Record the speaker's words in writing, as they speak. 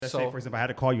Let's say, for example, I had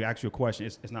to call you, ask you a question.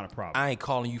 It's not a problem. I ain't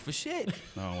calling you for shit.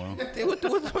 Oh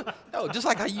well. No, just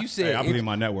like how you said. Hey, I believe in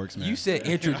my networks, man. You said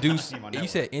introduce. You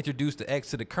said introduce the ex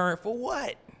to the current for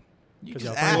what? You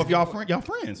just asked. Well, if y'all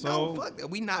friends, so no, fuck that.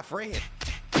 We not friends.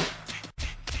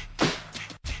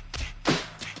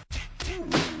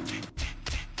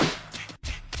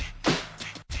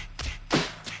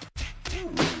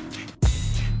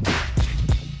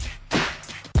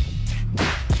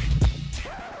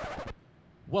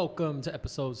 Welcome to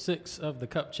episode 6 of the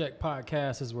Cup Check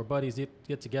Podcast. This is where buddies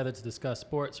get together to discuss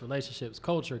sports, relationships,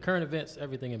 culture, current events,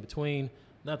 everything in between.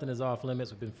 Nothing is off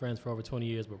limits. We've been friends for over 20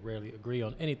 years, but rarely agree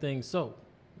on anything. So,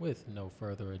 with no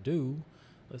further ado,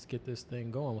 let's get this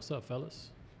thing going. What's up,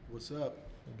 fellas? What's up?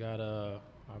 We got,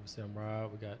 obviously I'm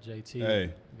Rob. We got JT.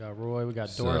 Hey. We got Roy. We got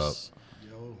What's Dorse.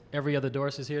 Yo. Every other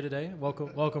Dorse is here today.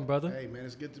 Welcome, brother. Hey, man,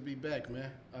 it's good to be back, man.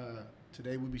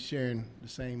 Today we'll be sharing the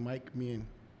same mic, me and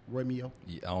Romeo.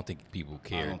 Yeah, I don't think people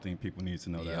care. I don't think people need to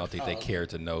know that. I don't think they care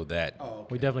to know that. Oh, okay.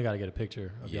 We definitely got to get a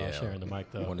picture of y'all sharing the mic,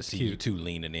 though. I want to see Cute. you two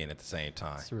leaning in at the same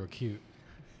time. It's real cute.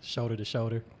 Shoulder to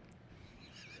shoulder.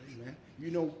 Hey, man.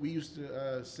 You know, we used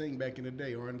to sing back in the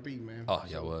day, R&B, man. Oh,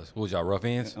 y'all was. What was y'all, rough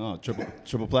ends? Oh,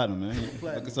 triple platinum, man.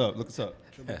 Platinum. Look us up.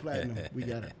 Triple platinum. We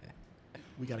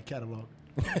got a catalog.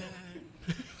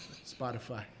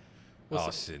 Spotify.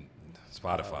 Shit.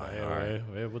 Spotify. Yeah, All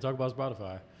right. We'll talk about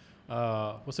Spotify.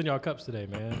 What's in y'all cups today,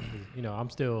 man? You know, I'm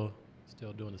still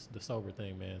doing the sober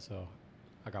thing, man. So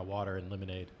I got water and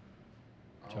lemonade.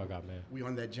 What y'all got, man? We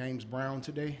on that James Brown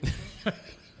today.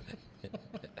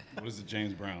 What is it,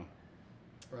 James Brown?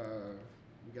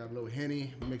 We got a little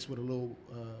Henny mixed with a little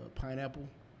pineapple.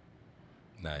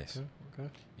 Nice. Okay.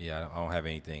 Yeah, I don't have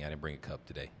anything. I didn't bring a cup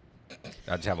today.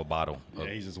 I just have a bottle. Yeah,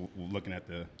 he's just looking at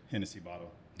the Hennessy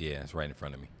bottle. Yeah, it's right in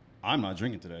front of me. I'm not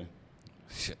drinking today.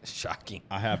 Shocking.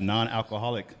 I have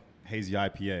non-alcoholic hazy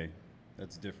IPA.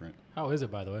 That's different. How is it,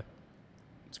 by the way?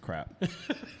 It's crap.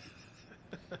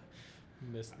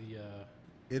 Missed the.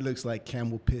 It looks like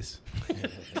camel piss.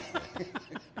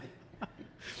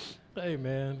 Hey,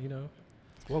 man. You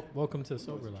know, welcome to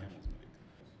sober life.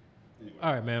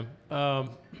 All right, man.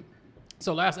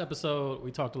 So last episode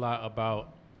we talked a lot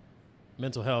about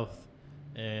mental health,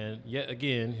 and yet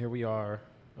again here we are,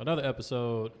 another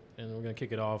episode, and we're gonna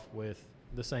kick it off with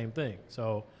the same thing.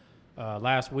 So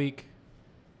last week,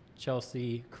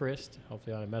 Chelsea Christ,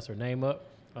 hopefully I didn't mess her name up.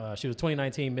 She was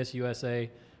 2019 Miss USA.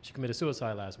 She committed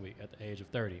suicide last week at the age of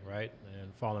 30, right?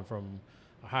 And falling from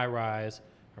a high rise.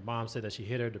 Her mom said that she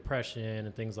hit her depression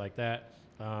and things like that.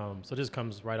 So this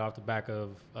comes right off the back of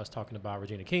us talking about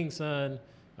Regina King's son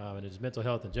and his mental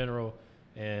health in general,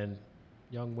 and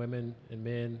young women and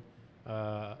men.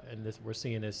 And this, we're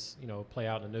seeing this, you know, play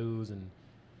out in the news, and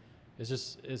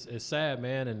it's sad,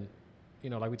 man. And,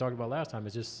 you know, like we talked about last time,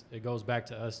 it goes back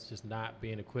to us just not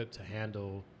being equipped to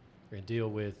handle and deal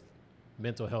with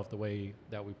mental health the way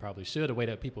that we probably should, the way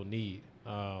that people need.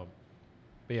 But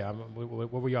yeah,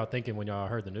 what were y'all thinking when y'all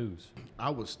heard the news? I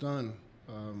was stunned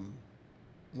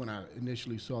when I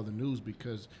initially saw the news,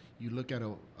 because you look at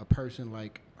a person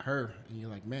like her and you're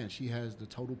like, man, she has the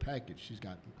total package. She's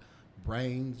got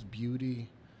brains, beauty.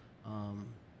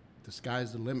 The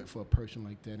sky's the limit for a person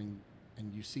like that.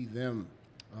 And you see them,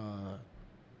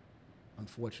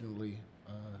 unfortunately,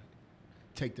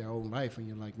 take their own life, and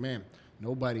you're like, man,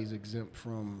 nobody's exempt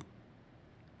from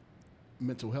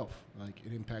mental health. Like,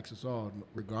 it impacts us all,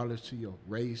 regardless to your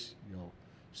race, your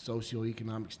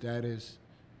socioeconomic status,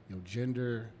 your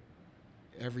gender.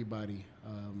 Everybody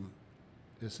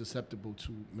is susceptible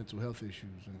to mental health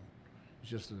issues, and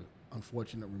it's just an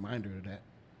unfortunate reminder of that.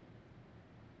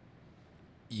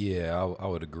 Yeah, I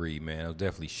would agree, man. I was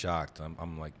definitely shocked.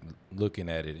 I'm like looking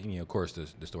at it. You know, of course,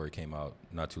 the story came out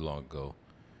not too long ago.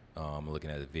 I'm looking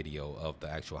at the video of the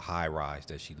actual high rise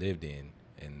that she lived in,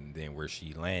 and then where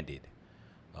she landed.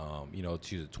 You know,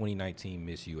 she was a 2019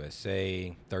 Miss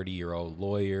USA, 30-year-old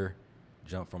lawyer,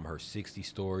 jumped from her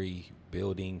 60-story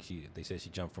building. They said she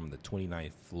jumped from the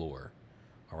 29th floor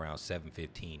around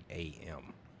 7:15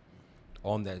 a.m.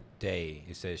 On that day,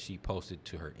 it says she posted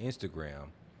to her Instagram,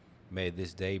 "May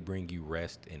this day bring you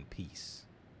rest and peace."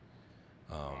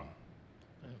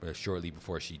 But shortly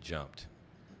before she jumped.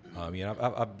 You know,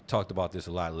 I've talked about this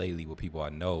a lot lately with people I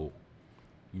know.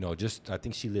 You know, I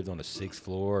think she lived on the 6th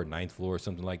floor or 9th floor or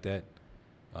something like that.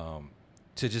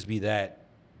 To just be that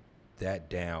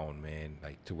down, man,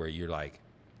 like to where you're like,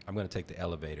 I'm going to take the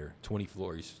elevator 20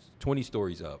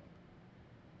 stories up,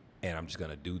 and I'm just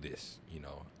going to do this, you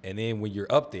know. And then when you're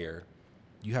up there,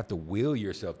 you have to will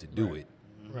yourself to do it.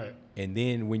 Right. And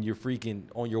then when you're freaking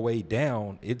on your way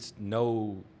down, it's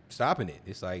no stopping it.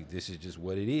 It's like, this is just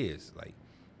what it is. Like,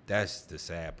 that's the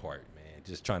sad part, man.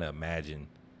 Just trying to imagine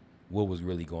what was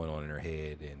really going on in her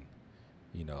head, and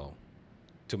you know,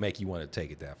 to make you want to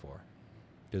take it that far.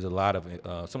 There's a lot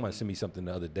of someone sent me something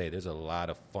the other day. There's a lot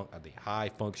of the high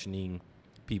functioning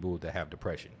people that have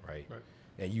depression, right?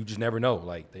 And you just never know.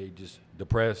 Like, they just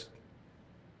depressed,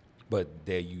 but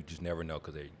you just never know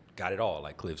because they got it all.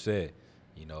 Like Cliff said,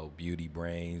 you know, beauty,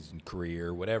 brains, and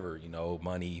career, whatever, you know,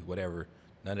 money, whatever.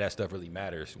 None of that stuff really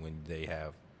matters when they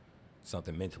have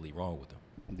something mentally wrong with them.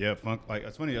 Yeah, like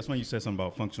it's funny. That's when you said something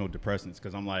about functional depressants,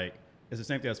 because I'm like, it's the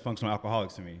same thing as functional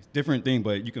alcoholics to me. It's a different thing,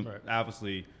 but you can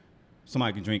obviously,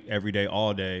 somebody can drink every day,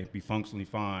 all day, be functionally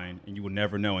fine, and you will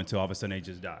never know until all of a sudden they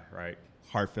just die, right?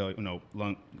 Heart failure, you know,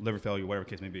 liver failure, whatever the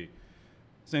case may be.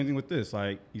 Same thing with this.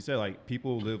 Like you said, like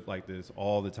people live like this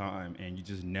all the time, and you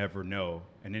just never know.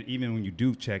 And then even when you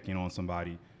do check in on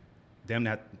somebody, them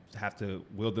that have to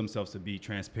will themselves to be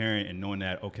transparent and knowing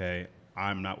that, okay,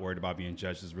 I'm not worried about being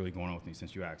judged. Is really going on with me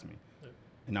since you asked me,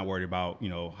 and not worried about, you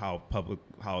know, how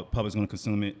public's going to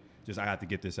consume it. Just I have to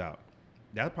get this out.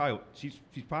 That probably she's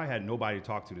probably had nobody to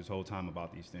talk to this whole time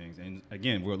about these things. And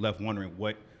again, we're left wondering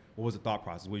what was the thought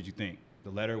process. What did you think? The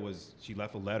letter was, she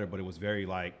left a letter, but it was very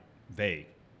like vague.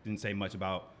 Didn't say much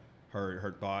about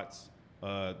her thoughts.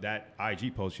 That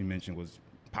IG post you mentioned was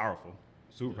powerful,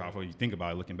 super powerful. You think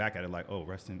about it, looking back at it, like, oh,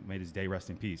 may this day rest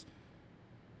in peace.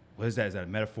 What is that? Is that a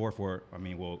metaphor for? I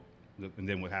mean, well, and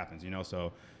then what happens? You know,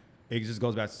 so it just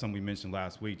goes back to something we mentioned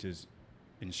last week, just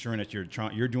ensuring that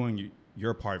you're doing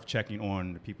your part of checking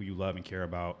on the people you love and care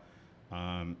about,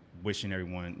 wishing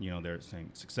everyone, you know, their same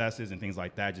successes and things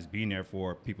like that. Just being there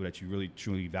for people that you really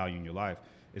truly value in your life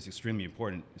is extremely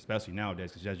important, especially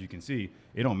nowadays, because as you can see,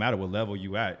 it don't matter what level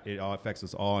you at. It all affects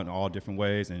us all in all different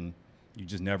ways, and you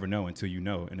just never know until you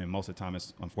know. And then most of the time,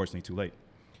 it's unfortunately too late.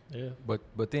 Yeah.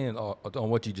 But then on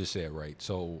what you just said, right?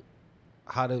 So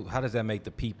how does that make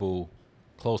the people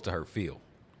close to her feel?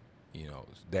 You know,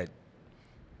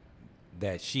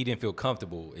 that she didn't feel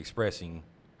comfortable expressing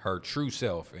her true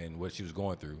self and what she was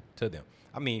going through to them.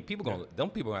 I mean, them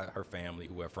people, her family,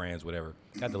 who have friends, whatever,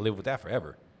 have to live with that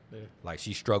forever. Yeah. Like,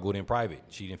 she struggled in private.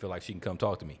 She didn't feel like she can come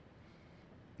talk to me.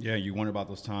 Yeah, you wonder about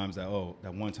those times that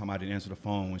one time I didn't answer the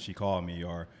phone when she called me,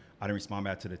 or I didn't respond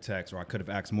back to the text, or I could have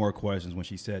asked more questions when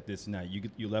she said this and that.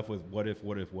 You left with what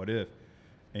if,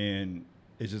 and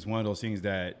it's just one of those things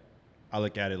that I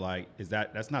look at it like,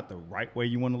 that's not the right way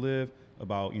you want to live,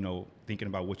 about, you know, thinking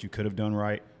about what you could have done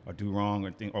right or do wrong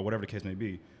or whatever the case may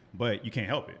be. But you can't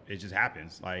help it. It just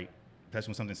happens. Like, that's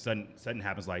when something sudden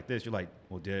happens like this. You're like,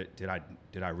 well, did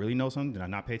I really know something? Did I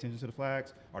not pay attention to the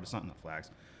flags, or the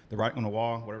flags, the writing on the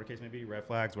wall, whatever the case may be, red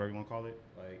flags, whatever you want to call it.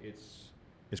 Like,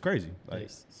 it's crazy. Like,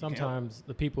 sometimes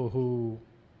the people who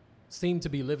seem to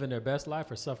be living their best life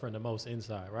are suffering the most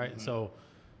inside, right? Mm-hmm. So,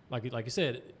 like you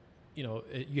said, you know,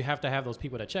 you have to have those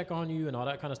people that check on you and all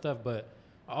that kind of stuff. But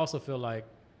I also feel like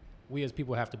we as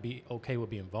people have to be okay with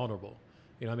being vulnerable.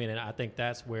 You know what I mean? And I think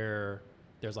that's where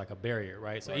there's like a barrier,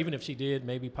 right? So even if she did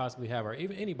maybe possibly have, or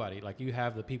even anybody, like, you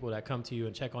have the people that come to you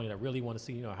and check on you that really want to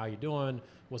see, you know, how you're doing,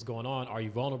 what's going on. Are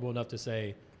you vulnerable enough to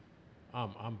say,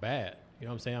 I'm bad? You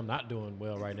know what I'm saying? I'm not doing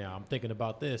well right now. I'm thinking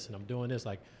about this and I'm doing this.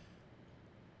 Like,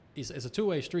 it's a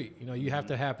two-way street. You know, you have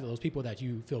to have those people that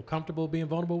you feel comfortable being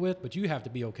vulnerable with, but you have to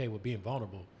be okay with being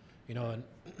vulnerable, you know,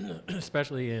 and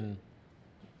especially in,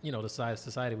 you know, the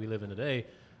society we live in today,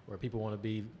 where people want to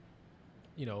be,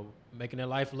 you know, making their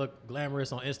life look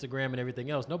glamorous on Instagram and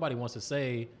everything else. Nobody wants to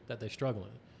say that they're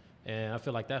struggling. And I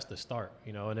feel like that's the start,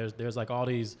 you know, and there's like all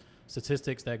these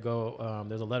statistics that go,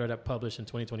 there's a letter that published in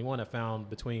 2021 that found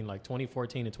between like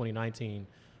 2014 and 2019,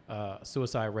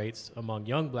 suicide rates among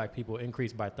young black people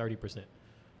increased by 30%,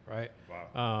 right?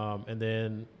 Wow. And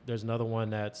then there's another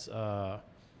one that's,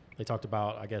 they talked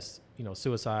about, I guess, you know,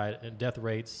 suicide and death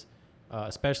rates,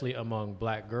 especially among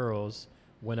black girls,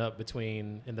 went up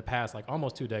in the past, like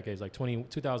almost 2 decades, like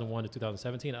 2001 to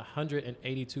 2017,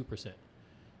 182%.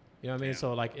 You know what I mean? Yeah.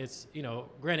 So like, it's, you know,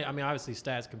 granted, I mean, obviously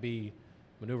stats can be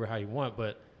maneuver how you want,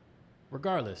 but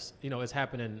regardless, you know, it's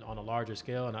happening on a larger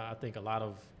scale. And I think a lot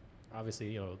of,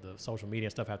 obviously, you know, the social media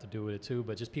and stuff have to do with it too,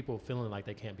 but just people feeling like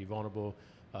they can't be vulnerable.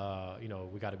 You know,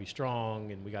 we got to be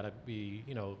strong and we got to be,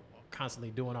 you know,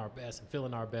 constantly doing our best and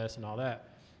feeling our best and all that.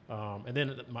 And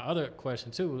then my other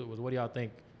question too was, what do y'all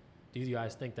think? Do you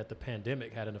guys think that the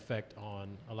pandemic had an effect on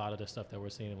a lot of the stuff that we're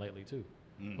seeing lately too?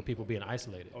 With people being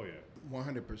isolated? Oh, yeah.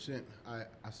 100%.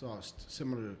 I saw a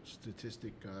similar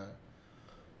statistic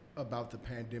about the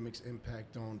pandemic's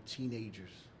impact on teenagers.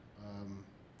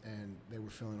 And they were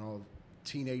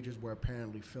teenagers were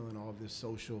apparently feeling all of this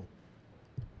social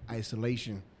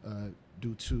isolation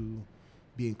due to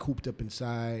being cooped up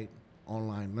inside,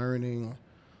 online learning,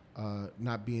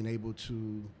 not being able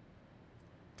to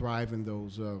thrive in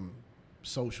those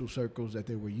social circles that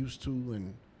they were used to,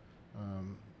 and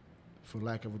for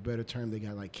lack of a better term, they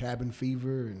got like cabin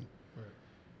fever,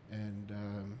 and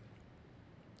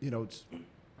you know,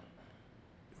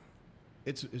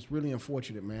 it's really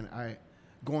unfortunate, man.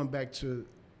 Going back to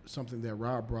something that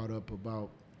Rob brought up about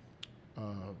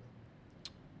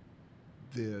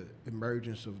the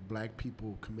emergence of black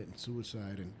people committing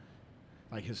suicide, and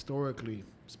like historically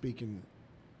speaking,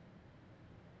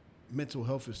 mental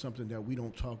health is something that we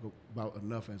don't talk about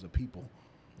enough as a people.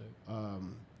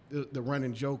 The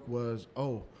running joke was,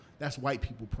 oh, that's white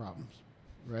people problems,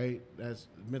 right? That's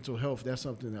mental health. That's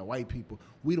something that white people,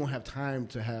 we don't have time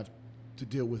to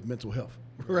deal with mental health,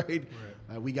 right?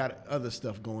 We got other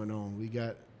stuff going on. We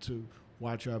got to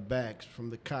watch our backs from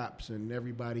the cops and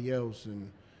everybody else, and,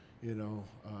 you know,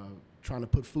 trying to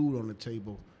put food on the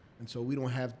table. And so we don't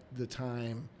have the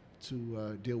time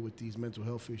to deal with these mental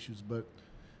health issues. But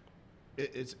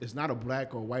it's not a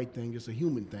black or white thing. It's a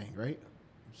human thing, right?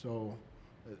 So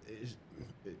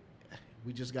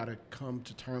we just got to come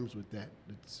to terms with that.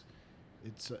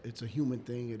 It's a human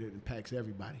thing, and it impacts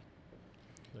everybody.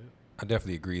 I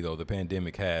definitely agree, though. The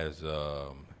pandemic has,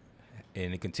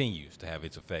 and it continues to have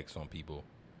its effects on people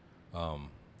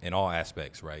in all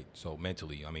aspects, right? So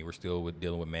mentally, I mean, we're still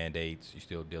dealing with mandates. You're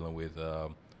still dealing with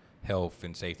health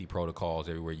and safety protocols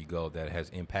everywhere you go that has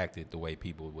impacted the way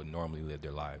people would normally live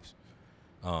their lives.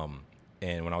 And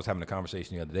when I was having a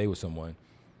conversation the other day with someone,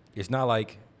 it's not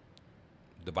like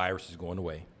the virus is going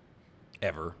away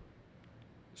ever.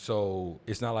 So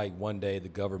it's not like one day the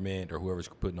government or whoever's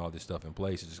putting all this stuff in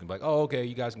place is just gonna be like, oh, okay,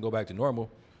 you guys can go back to normal.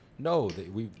 No,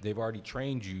 they've already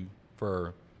trained you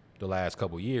for the last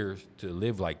couple of years to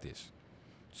live like this.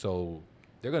 So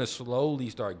they're gonna slowly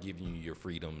start giving you your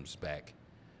freedoms back,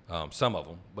 some of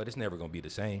them, but it's never gonna be the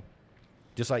same.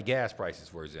 Just like gas prices,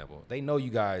 for example. They know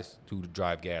you guys who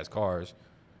drive gas cars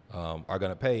are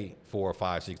gonna pay $4,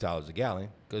 $5, $6 a gallon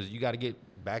because you got to get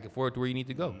back and forth to where you need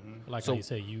to go. Mm-hmm. Like how you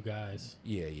say, you guys.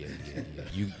 Yeah.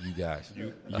 You guys.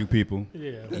 You people.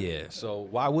 Yeah. So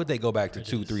why would they go back to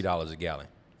 $2, $3 a gallon?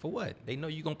 For what? They know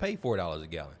you're gonna pay $4 a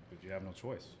gallon. But you have no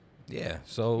choice. Yeah.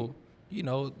 So you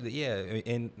know,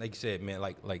 and like you said, man,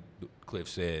 like Cliff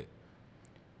said,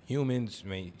 humans, I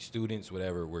mean, students,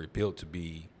 whatever, we're built to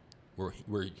be.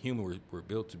 We're human. We're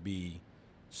built to be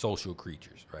social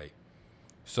creatures, right?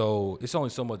 So it's only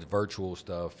so much virtual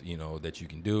stuff, you know, that you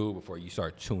can do before you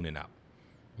start tuning out.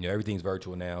 You know, everything's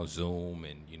virtual now, Zoom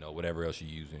and, you know, whatever else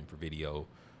you're using for video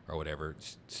or whatever.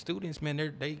 Students, man,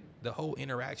 the whole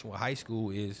interaction with high school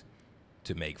is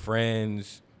to make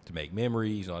friends, to make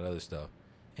memories, and all that other stuff.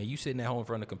 And you sitting at home in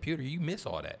front of the computer, you miss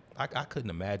all that. I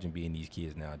couldn't imagine being these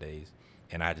kids nowadays,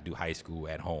 and I had to do high school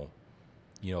at home.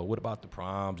 You know, what about the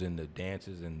proms and the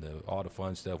dances and all the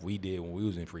fun stuff we did when we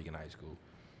was in freaking high school?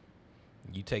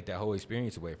 You take that whole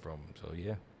experience away from them. So,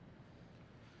 yeah.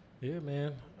 Yeah,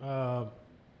 man.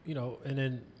 You know, and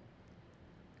then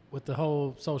with the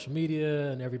whole social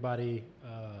media and everybody,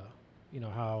 you know,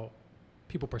 how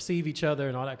people perceive each other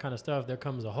and all that kind of stuff, there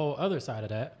comes a whole other side of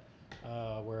that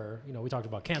where, you know, we talked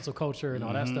about cancel culture and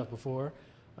all that stuff before.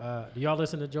 Do y'all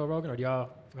listen to Joe Rogan, or do y'all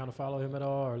kind of follow him at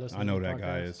all, or listen? I know to that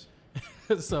guy is.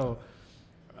 So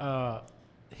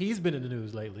he's been in the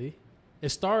news lately. It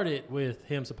started with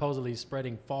him supposedly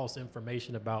spreading false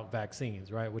information about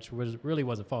vaccines, right? Which really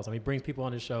wasn't false. I mean, he brings people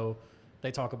on his show,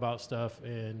 they talk about stuff,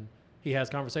 and he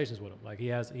has conversations with them. Like he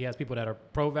has people that are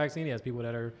pro-vaccine, he has people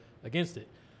that are against it.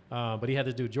 But he had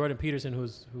this dude Jordan Peterson,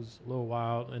 who's a little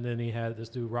wild, and then he had this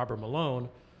dude Robert Malone,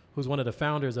 who's one of the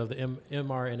founders of the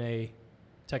mRNA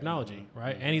technology,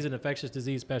 right? And he's an infectious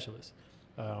disease specialist,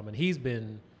 and he's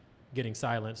been getting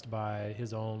silenced by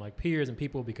his own like peers and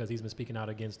people because he's been speaking out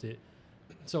against it.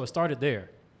 So it started there,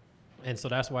 and so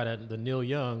that's why the Neil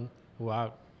Young, who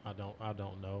I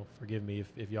don't know. Forgive me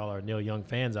if y'all are Neil Young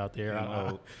fans out there.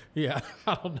 I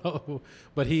don't know,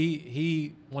 but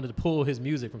he wanted to pull his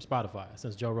music from Spotify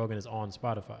since Joe Rogan is on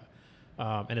Spotify,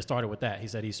 and it started with that. He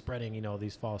said he's spreading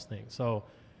these false things. So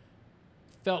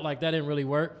felt like that didn't really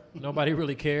work. Nobody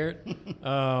really cared,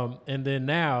 and then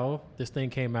now this thing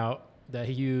came out that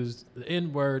he used the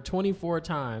N-word 24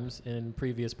 times in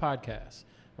previous podcasts.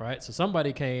 Right, so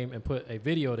somebody came and put a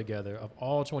video together of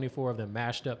all 24 of them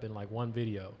mashed up in like one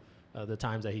video, the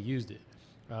times that he used it,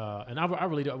 and I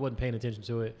really wasn't paying attention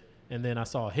to it. And then I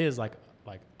saw his like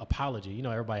apology. You know,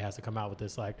 everybody has to come out with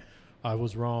this like, I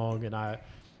was wrong,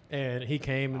 and he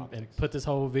came and put this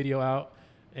whole video out,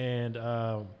 and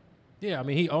yeah, I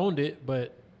mean he owned it.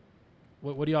 But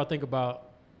what do y'all think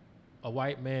about a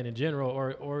white man in general,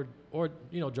 or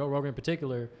you know Joe Rogan in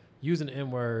particular, using the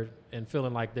N-word and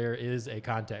feeling like there is a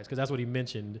context, because that's what he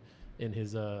mentioned in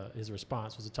his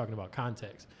response, was talking about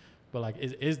context. But like,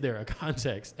 is there a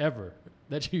context ever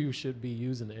that you should be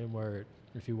using the N-word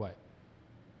if you're white?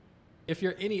 If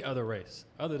you're any other race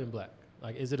other than black,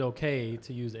 like, is it okay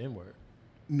to use the N-word?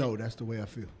 No, that's the way I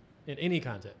feel. In any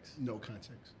context? No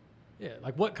context. Yeah,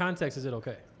 like what context is it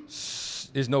okay?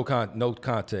 There's no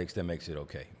context that makes it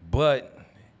okay. But,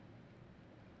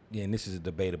 yeah, and this is a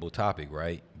debatable topic,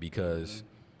 right? Because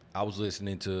I was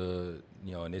listening to,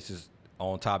 and this is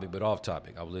on topic but off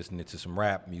topic. I was listening to some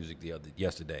rap music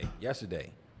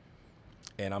yesterday,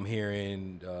 and I'm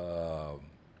hearing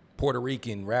Puerto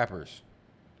Rican rappers.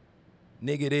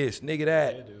 Nigga this, nigga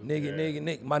that,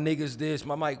 nigga, my niggas this.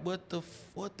 My mic, what the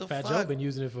Fat fuck? Joe been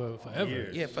using it for forever.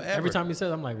 Years. Yeah, forever. Every time he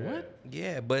says, I'm like, what?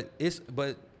 Yeah, but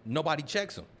nobody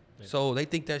checks them, so they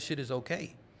think that shit is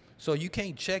okay. So you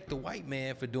can't check the white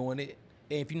man for doing it,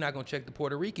 and if you're not gonna check the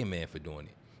Puerto Rican man for doing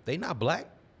it, they not black.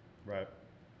 Right.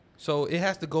 So it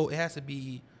has to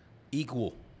be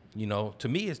equal. To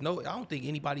me, I don't think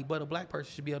anybody but a black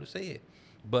person should be able to say it.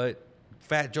 But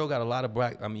Fat Joe got a lot of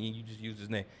black, you just used his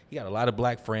name. He got a lot of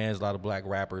black friends, a lot of black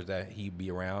rappers that he'd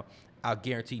be around. I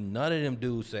guarantee none of them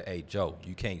dudes say, hey, Joe,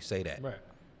 you can't say that. Right.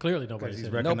 Clearly nobody Because he's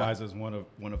said that. recognized as one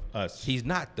of us. He's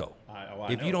not, though.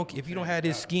 I If know. you don't have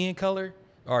this skin color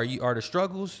or the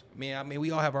struggles, man,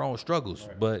 we all have our own struggles.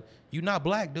 Right. But you're not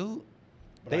black, dude.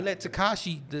 They let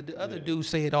Tekashi, the other dude,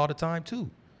 say it all the time, too.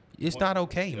 It's not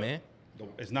okay, man.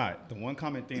 It's not. The one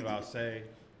common thing I'll say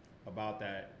about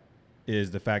that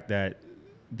is the fact that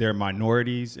they're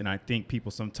minorities, and I think people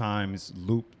sometimes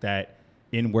loop that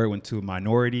N-word into a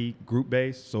minority group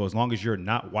base. So as long as you're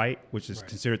not white, which is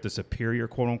considered the superior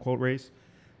quote-unquote race,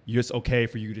 it's okay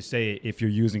for you to say it if you're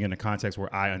using it in a context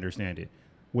where I understand it.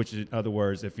 Which, in other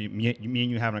words, if me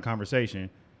and you having a conversation,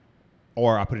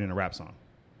 or I put it in a rap song.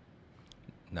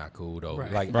 Not cool, though.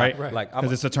 Right. Right? Right.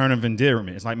 Because it's a term of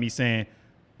endearment. It's like me saying,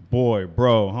 boy,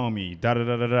 bro, homie,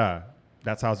 da-da-da-da-da.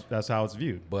 That's how it's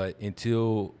viewed. But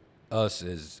until us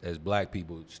as black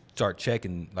people start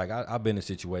checking, like I've been in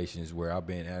situations where I've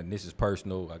been, and this is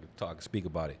personal, I can speak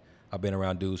about it. I've been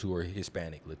around dudes who are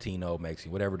Hispanic, Latino,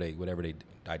 Mexican, whatever they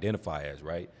identify as,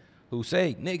 right? Who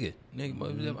say nigga.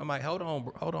 I'm like, hold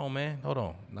on, man, hold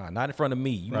on. Nah, not in front of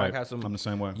me. You might have some. I'm the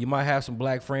same way. You might have some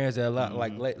black friends that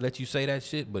let you say that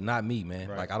shit, but not me, man.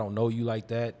 Right. Like I don't know you like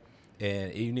that,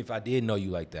 and even if I did know you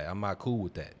like that, I'm not cool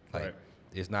with that. Like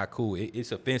it's not cool.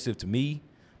 It's offensive to me,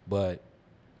 but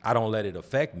I don't let it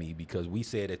affect me because we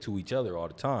say it to each other all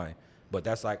the time. But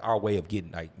that's like our way of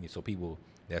getting, like, so people,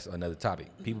 that's another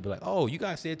topic. People be like, oh, you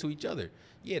guys say it to each other.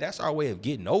 Yeah, that's our way of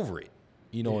getting over it,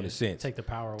 in a sense. Take the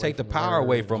power away Take the power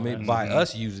away from it by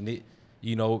us using it,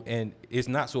 and it's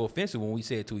not so offensive when we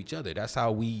say it to each other. That's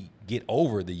how we get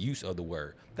over the use of the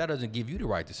word. That doesn't give you the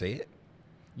right to say it.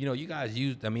 You guys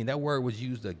that word was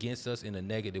used against us in a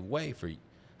negative way for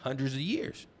hundreds of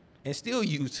years. And still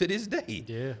used to this day.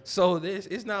 Yeah. So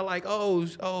it's not like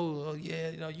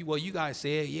yeah, you guys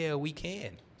said yeah we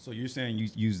can. So you're saying you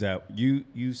use that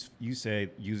you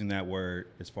say using that word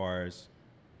as far as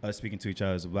us speaking to each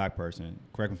other as a black person.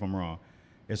 Correct me if I'm wrong.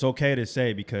 It's okay to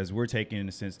say because we're taking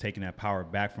that power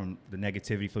back from the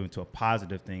negativity flipping to a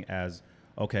positive thing as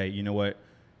okay, you know what?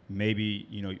 Maybe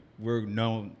we're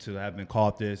known to have been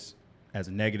called this as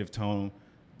a negative tone.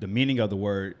 The meaning of the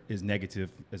word is negative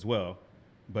as well.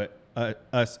 But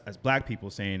us as black people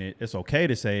saying it's okay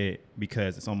to say it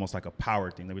because it's almost like a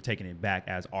power thing that we're taking it back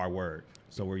as our word.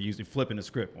 So we're usually flipping the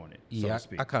script on it. Yeah, so to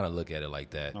speak. I kind of look at it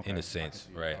like that in a Okay. sense,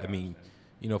 right? I mean,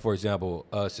 for example,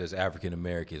 us as African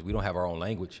Americans, we don't have our own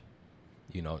language.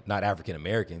 Not African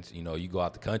Americans. You go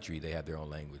out the country, they have their own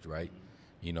language, right?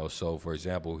 So for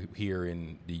example, here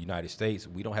in the United States,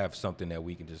 we don't have something that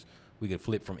we can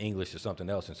flip from English to something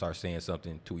else and start saying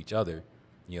something to each other,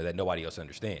 that nobody else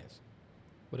understands.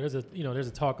 But there's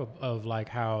a talk of like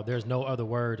how there's no other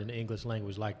word in the English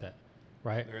language like that,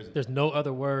 right? There's no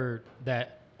other word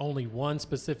that only one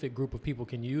specific group of people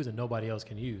can use and nobody else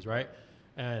can use, right?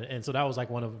 And so that was like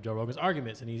one of Joe Rogan's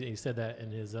arguments, and he said that in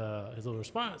his little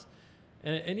response.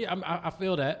 And yeah, I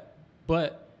feel that,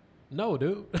 but no,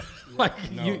 dude, like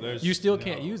you still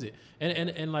can't use it.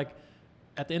 And like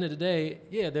at the end of the day,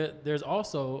 yeah, there's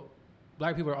also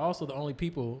black people are also the only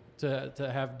people to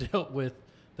have dealt with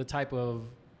the type of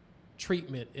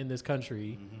treatment in this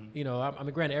country. I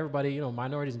mean, granted, everybody,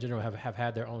 minorities in general have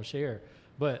had their own share,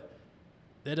 but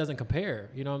that doesn't compare.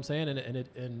 You know what I'm saying?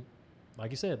 And like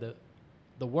you said,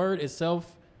 the word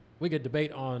itself, we could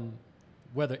debate on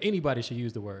whether anybody should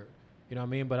use the word. You know what I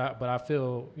mean? But I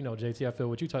feel, JT, I feel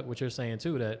what you're saying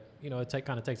too, that it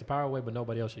kind of takes the power away, but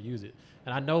nobody else should use it.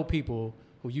 And I know people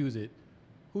who use it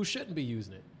who shouldn't be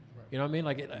using it. You know what I mean?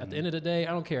 Like at the end of the day,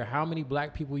 I don't care how many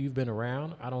black people you've been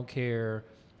around. I don't care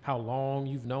how long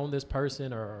you've known this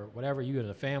person or whatever. You in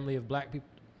a family of black people.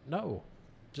 No,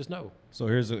 just no. So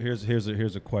here's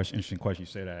a question, interesting question. You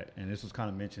say that, and this was kind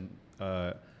of mentioned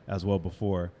as well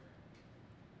before.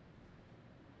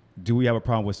 Do we have a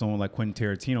problem with someone like Quentin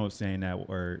Tarantino saying that,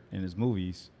 or in his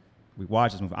movies? We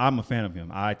watch this movie. I'm a fan of him.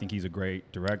 I think he's a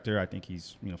great director. I think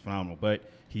he's phenomenal. But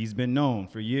he's been known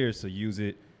for years to use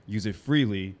it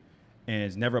freely, and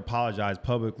has never apologized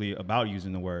publicly about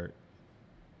using the word.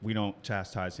 We don't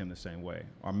chastise him the same way,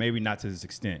 or maybe not to this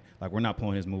extent. Like, we're not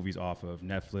pulling his movies off of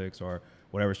Netflix or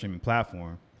whatever streaming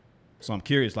platform. So I'm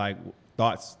curious, like,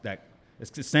 thoughts that it's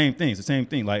the same thing. It's the same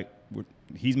thing. Like,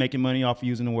 he's making money off of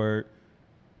using the word.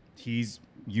 He's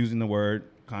using the word,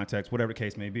 context, whatever the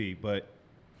case may be. But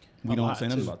we don't say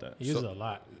nothing about that. He uses it a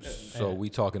lot. So we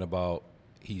talking about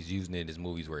he's using it in his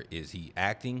movies. Where is he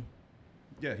acting?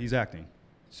 Yeah, he's acting.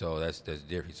 So that's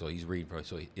different. So he's reading from.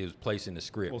 So it was placed in the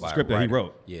script. Well, the script that he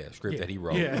wrote. Yeah, script that he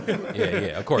wrote. Yeah.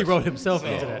 yeah. Of course, he wrote himself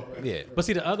into that. Yeah, but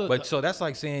see the other. But so that's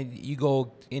like saying you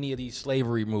go any of these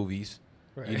slavery movies.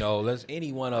 Right. You know, let's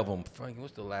any one of them.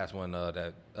 What's the last one?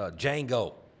 That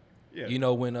Django. Yeah. You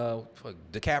know, when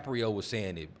DiCaprio was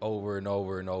saying it over and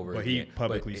over and over but again. He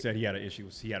publicly said he had an issue.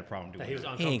 He had a problem doing it.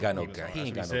 He ain't got no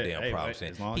damn problem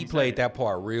saying it. He played that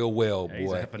part real well, boy.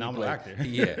 He's a phenomenal actor.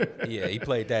 Yeah, he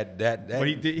played that. But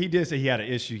he did say he had an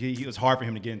issue. It was hard for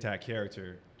him to get into that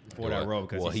character for that role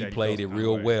because he played it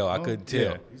real well. I couldn't tell.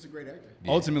 Yeah. He's a great actor.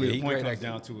 Yeah. Ultimately, the point comes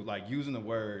down to like using the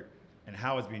word and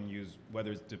how it's being used.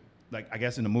 Whether it's like, I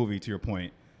guess in the movie, to your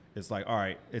point, it's like, all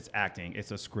right, it's acting,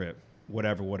 it's a script,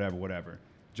 whatever.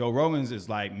 Joe Rogan's is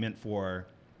like meant for,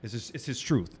 it's his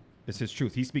truth. It's his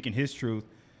truth. He's speaking his truth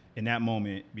in that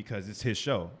moment because it's his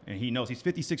show. And he knows he's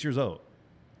 56 years old.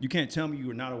 You can't tell me you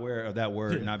were not aware of that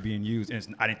word not being used.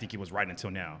 And I didn't think it was right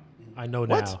until now. I know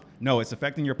what? Now. No, it's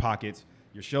affecting your pockets.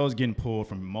 Your show is getting pulled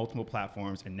from multiple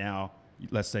platforms. And now,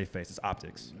 let's say face, it's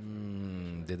optics.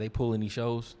 Did they pull any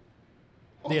shows?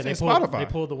 Yeah, they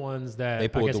pulled the ones that I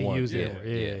guess he used it.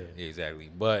 Yeah,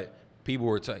 exactly. But people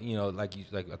were, like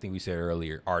I think we said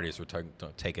earlier, artists were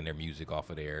taking their music off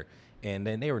of there, and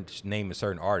then they were just naming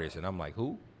certain artists, and I'm like,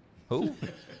 who? Who?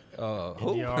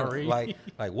 like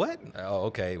what? Oh,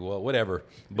 okay, well, whatever.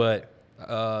 But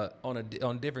on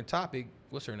a different topic,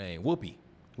 what's her name? Whoopi.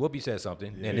 Whoopi said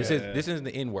something, and this isn't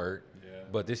the N word,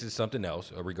 but this is something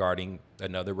else regarding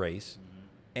another race,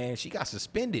 and she got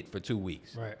suspended for 2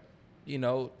 weeks. Right. You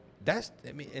know.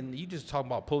 And you just talking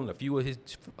about pulling a few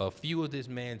of this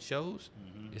man's shows.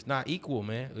 Mm-hmm. It's not equal,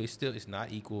 man. It's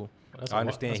not equal. I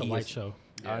understand that's a white show.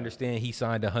 I understand he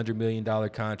signed a $100 million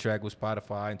contract with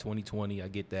Spotify in 2020. I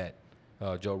get that,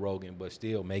 Joe Rogan, but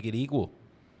still make it equal.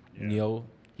 Yeah. You know,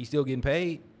 he's still getting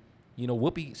paid. You know,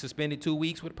 Whoopi suspended 2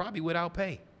 weeks probably without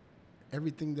pay.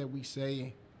 Everything that we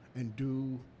say and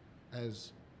do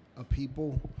as a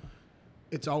people,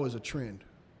 it's always a trend,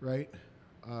 right?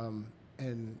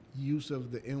 And use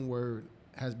of the N-word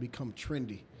has become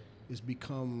trendy. It's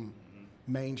become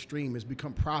mainstream. It's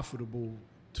become profitable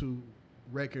to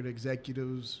record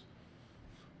executives,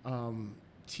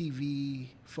 TV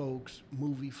folks,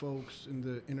 movie folks in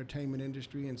the entertainment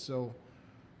industry. And so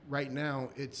right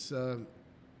now it's the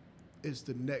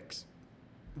next,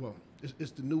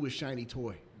 it's the newest shiny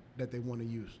toy that they want to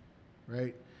use,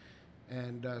 right?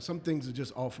 And some things are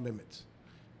just off limits.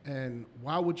 And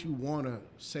why would you want to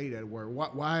say that word?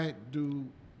 Why do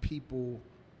people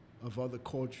of other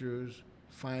cultures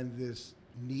find this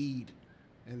need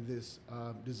and this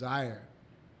desire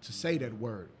to say that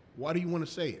word? Why do you want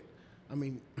to say it? I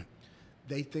mean,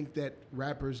 they think that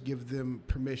rappers give them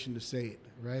permission to say it,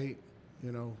 right?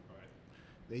 You know,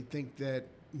 They think that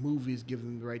movies give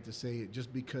them the right to say it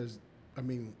just because, I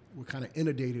mean, we're kind of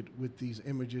inundated with these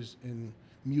images in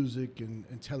music and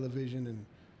television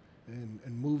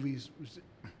and movies.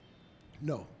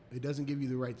 No, it doesn't give you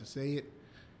the right to say it,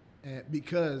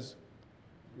 because,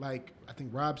 like I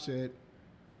think Rob said,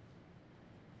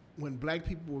 when black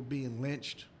people were being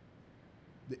lynched,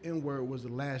 the N-word was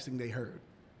the last thing they heard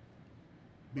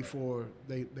before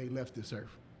they left this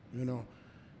earth. You know,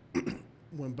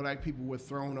 when black people were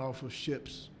thrown off of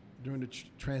ships during the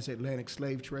transatlantic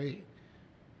slave trade,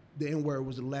 the N-word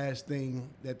was the last thing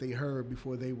that they heard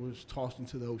before they was tossed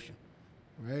into the ocean.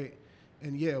 Right?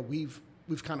 And yeah, we've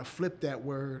kind of flipped that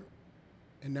word,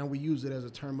 and now we use it as a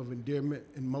term of endearment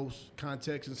in most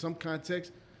contexts. In some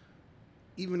contexts,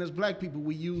 even as black people,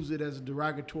 we use it as a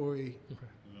derogatory,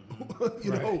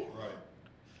 you know. Right.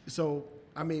 So,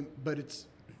 I mean, but it's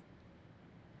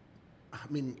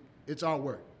our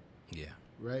word. Yeah.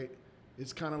 Right?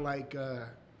 It's kind of like,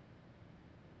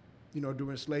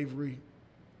 during slavery,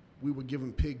 we were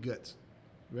given pig guts,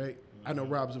 right? I know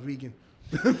Rob's a vegan.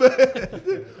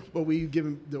 but we give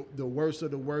him the worst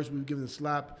of the worst. We give him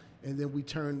slop, and then we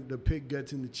turn the pig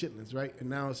guts into chitlins, right? And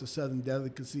now it's a Southern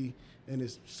delicacy, and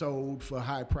it's sold for a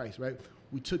high price, right?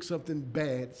 We took something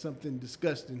bad, something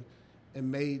disgusting,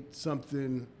 and made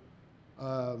something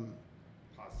positive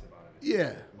out of it.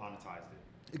 Yeah. Monetized it.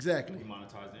 Exactly. We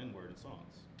monetized the N-word in songs.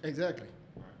 Exactly.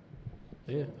 Right.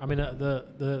 Yeah, I mean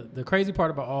the crazy part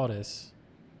about all this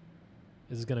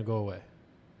is it's gonna go away,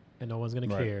 and no one's gonna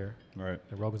care. Right.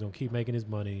 And Rogan's gonna keep making his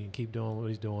money and keep doing what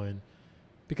he's doing,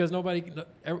 because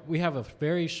we have a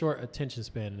very short attention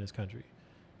span in this country.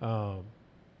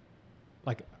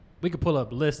 Like we could pull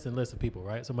up lists and lists of people,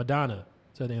 right? So Madonna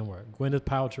said the N-word, Gwyneth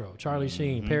Paltrow, Charlie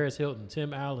Sheen, Paris Hilton,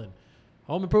 Tim Allen,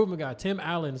 Home Improvement guy Tim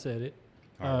Allen said it,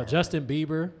 Justin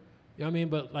Bieber. You know what I mean?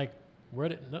 But like,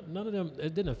 none of them,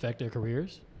 it didn't affect their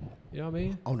careers. You know what I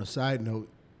mean? On a side note,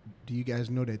 do you guys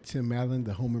know that Tim Allen,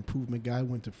 the Home Improvement guy,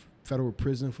 went to federal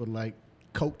prison for like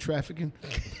coke trafficking?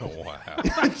 Oh, wow.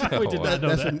 We did not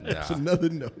know that. That's another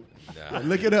note. Nah.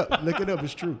 Look it up. Look it up.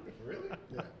 It's true. Really?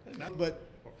 Yeah. But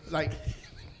like,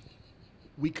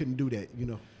 we couldn't do that, you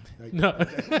know. Like, No.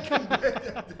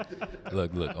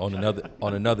 Look.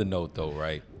 On another note, though,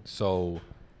 right? So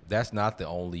that's not the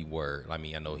only word. I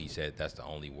mean, I know he said that's the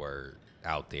only word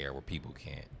out there where people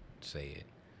can't say it.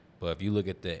 But if you look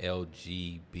at the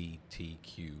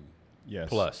LGBTQ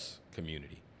plus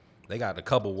community, they got a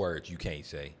couple words you can't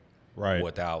say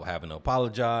without having to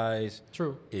apologize.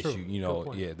 True. You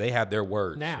know, they have their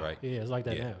words Now. right. Yeah, it's like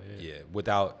that now. Yeah.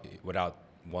 Without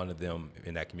one of them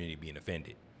in that community being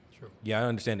offended. True. Yeah, I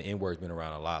understand the N-word's been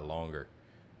around a lot longer,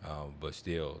 but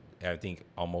still, I think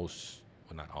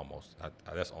not almost.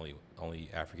 That's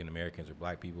only African Americans or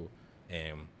Black people,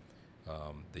 and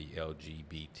the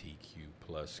LGBTQ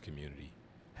plus community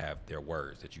have their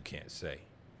words that you can't say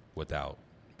without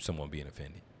someone being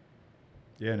offended.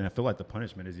 Yeah, and I feel like the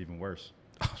punishment is even worse.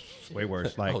 Way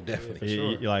worse. Like, definitely.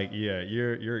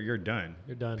 You're done.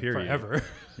 You're done period. forever.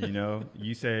 You know,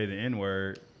 you say the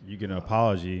N-word, you get an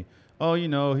apology. Oh, he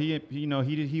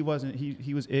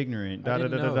was ignorant. I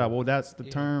didn't know. Well, that's the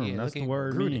term. That's the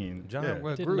word Gruden. mean. John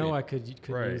I didn't know I could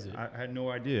use it. I had no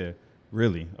idea.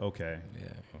 Really? Okay. Yeah.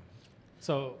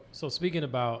 So speaking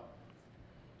about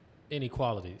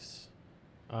inequalities,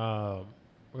 we're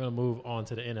gonna move on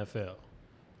to the NFL,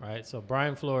 right? So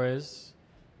Brian Flores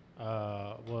he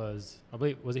was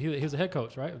a head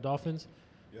coach, right, of Dolphins.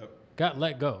 Yep. Got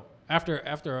let go after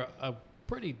a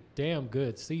pretty damn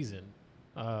good season,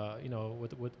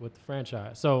 with the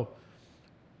franchise. So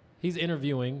he's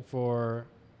interviewing for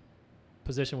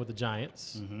position with the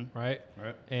Giants, right?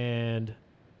 Right. And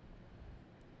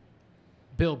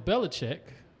Bill Belichick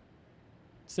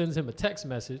sends him a text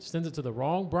message, sends it to the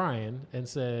wrong Brian, and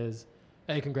says,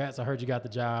 "Hey, congrats! I heard you got the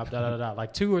job."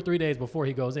 Like 2 or 3 days before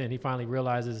he goes in, he finally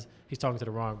realizes he's talking to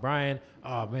the wrong Brian.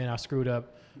 Oh man, I screwed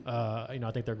up. I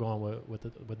think they're going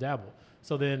with Dabble.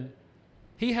 So then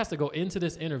he has to go into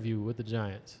this interview with the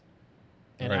Giants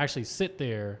and actually sit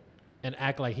there and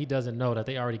act like he doesn't know that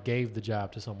they already gave the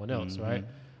job to someone else, right?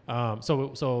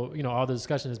 So all the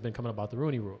discussion has been coming about the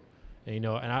Rooney Rule. And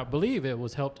I believe it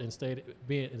was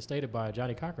being instated by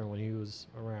Johnny Cochran when he was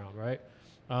around, right?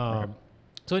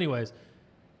 So anyways,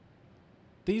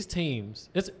 these teams,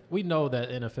 we know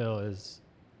that NFL is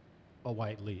a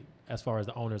white league as far as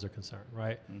the owners are concerned,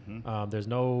 right? There's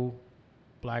no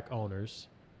black owners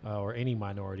or any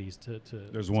minorities to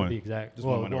be exact. Just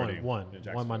one minority.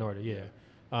 One minority, yeah.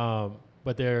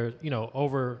 But there,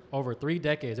 over 3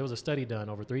 decades, there was a study done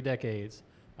over 3 decades.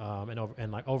 And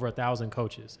over 1,000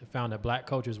 coaches. It found that black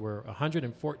coaches were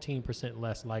 114%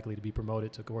 less likely to be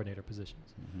promoted to coordinator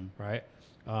positions, right?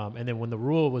 And then when the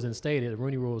rule was instated, the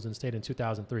Rooney Rule was instated in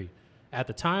 2003. At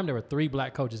the time, there were 3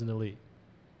 black coaches in the league.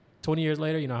 20 years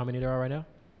later, you know how many there are right now?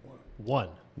 One.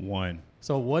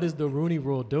 So what is the Rooney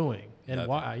Rule doing, and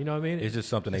why? You know what I mean? It's just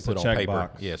something they put on paper.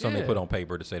 Box. Yeah, something they put on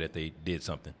paper to say that they did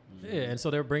something. Yeah, and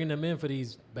so they're bringing them in for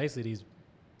these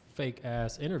fake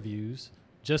ass interviews,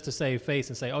 just to save face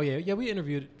and say, oh yeah, we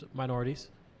interviewed minorities,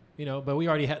 but we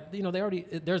already had,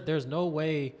 there's no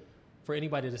way for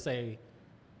anybody to say,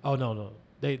 oh no,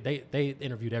 they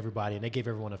interviewed everybody and they gave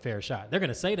everyone a fair shot. They're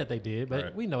gonna say that they did,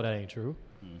 but we know that ain't true,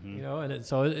 and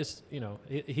so it's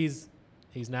he's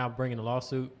now bringing a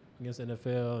lawsuit against the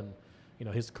NFL,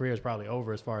 and his career is probably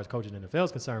over as far as coaching in the NFL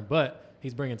is concerned, but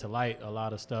he's bringing to light a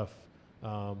lot of stuff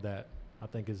that I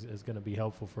think is going to be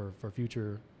helpful for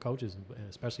future coaches, and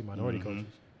especially minority coaches.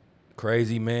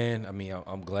 Crazy, man. I mean,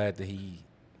 I'm glad that I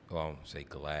won't say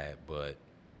glad, but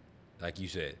like you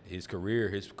said, his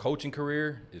coaching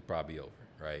career is probably over,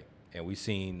 right? And we've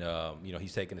seen,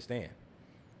 he's taking a stand.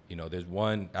 There's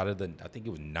one out of I think it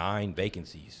was 9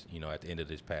 vacancies, at the end of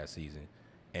this past season,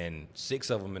 and 6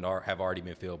 of them have already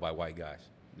been filled by white guys.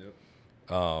 Yep.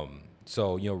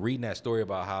 So, reading that story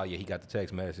about how, he got the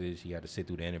text message, he had to sit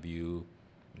through the interview,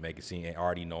 make it seem, and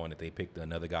already knowing that they picked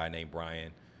another guy named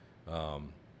Brian,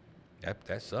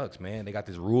 that sucks, man. They got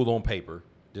this rule on paper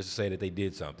just to say that they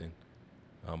did something,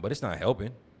 but it's not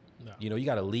helping. No. You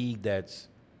got a league that's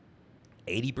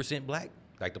 80% black,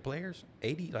 like the players,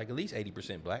 at least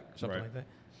 80% black or something like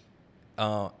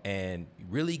that. And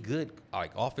really good,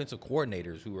 like, offensive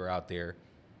coordinators who are out there,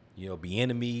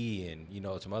 Bieniemy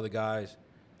and, some other guys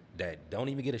that don't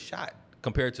even get a shot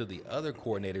compared to the other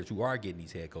coordinators who are getting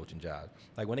these head coaching jobs.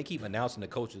 Like, when they keep announcing the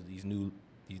coaches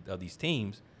of these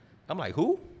teams, I'm like,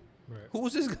 who? Right. Who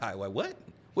was this guy? Like, what?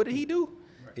 What did he do?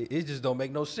 Right. It just don't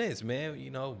make no sense, man,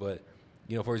 But,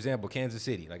 for example, Kansas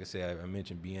City, like I said, I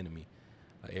mentioned Bieniemy,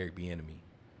 Eric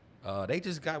Bieniemy. They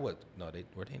just got what? No,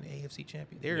 were they in the AFC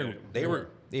champion? They were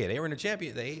in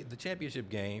the championship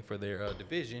game for their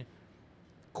division.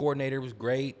 Coordinator was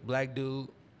great, black dude.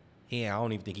 I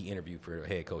don't even think he interviewed for a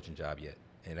head coaching job yet,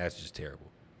 and that's just terrible.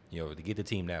 To get the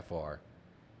team that far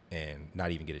and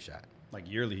not even get a shot. Like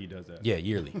yearly, he does that. Yeah,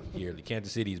 yearly.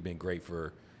 Kansas City has been great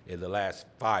for the last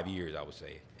 5 years, I would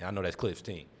say. And I know that's Cliff's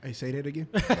team. Hey, say that again.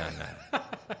 Nah.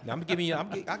 I'll give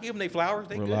them their flowers.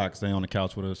 They relax. Good. Stay on the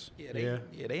couch with us. Yeah,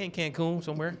 they in Cancun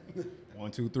somewhere.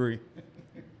 1, 2, 3.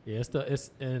 Yeah,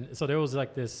 and so there was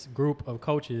like this group of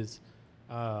coaches.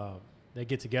 They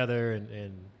get together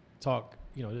and talk.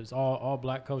 It's all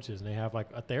black coaches, and they have like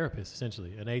a therapist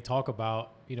essentially, and they talk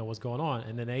about what's going on,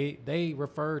 and then they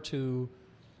refer to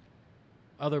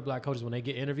other black coaches when they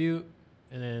get interviewed,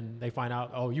 and then they find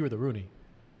out, oh, you were the Rooney.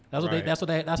 That's what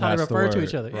that's how they refer to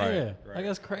each other. Right. Yeah, like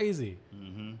that's crazy.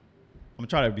 Mm-hmm. I'm gonna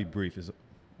try to be brief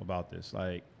about this.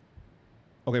 Like,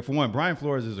 okay, for one, Brian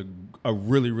Flores is a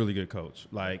really, really good coach.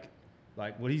 Like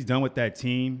what he's done with that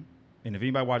team, and if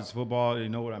anybody watches football, they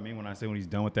know what I mean when I say when he's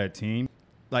done with that team.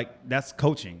 Like, that's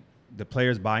coaching. The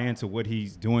players buy into what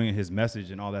he's doing and his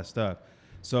message and all that stuff.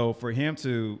 So for him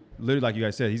to literally, like you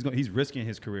guys said, he's risking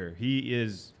his career. He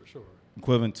is For sure.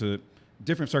 equivalent to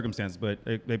different circumstances, but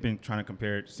they've been trying to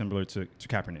compare it similar to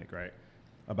Kaepernick, right?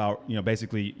 About,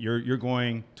 basically you're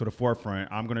going to the forefront.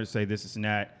 I'm going to say this and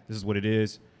that. This is what it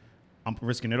is. I'm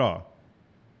risking it all.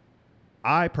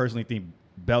 I personally think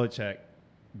Belichick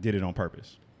did it on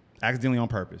purpose, accidentally on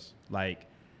purpose. Like,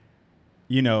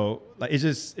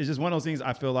 it's just one of those things.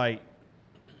 I feel like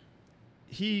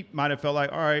he might have felt like,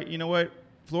 all right, you know what?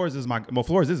 Flores is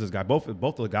this guy. Both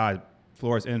of the guys,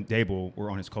 Flores and Dable,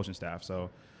 were on his coaching staff. So,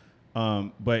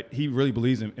 but he really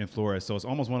believes in Flores. So it's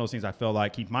almost one of those things. I felt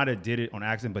like he might have did it on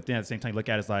accident, but then at the same time, look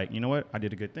at it, it's like, you know what? I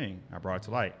did a good thing. I brought it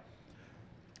to light.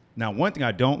 Now, one thing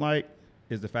I don't like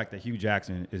is the fact that Hugh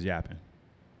Jackson is yapping.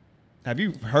 Have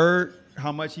you heard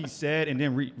how much he said and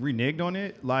then reneged on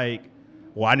it? Like,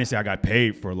 well, I didn't say I got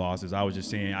paid for losses. I was just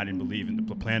saying I didn't believe in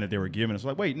the plan that they were giving us.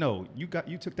 Like, wait, no, you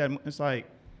took that. It's like,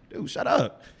 dude, shut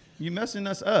up. You messing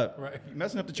us up. Right. You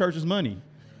messing up the church's money.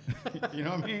 You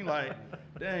know what I mean? Like,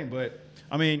 dang. But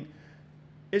I mean,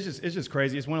 it's just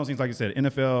crazy. It's one of those things. Like you said,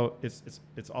 NFL.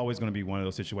 It's always going to be one of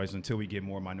those situations until we get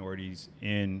more minorities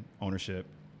in ownership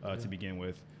to begin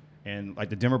with. And like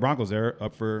the Denver Broncos, they're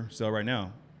up for sale right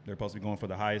now. They're supposed to be going for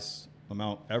the highest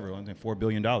amount ever, I think $4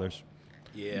 billion.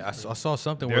 Yeah, I saw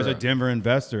something. There's a Denver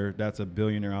investor that's a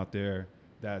billionaire out there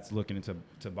that's looking into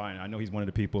buying it. I know he's one of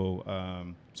the people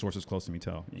sources close to me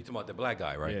tell. You talking about the black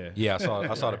guy, right? Yeah.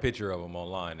 I saw the picture of him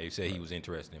online. They said he was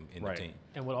interested in the team.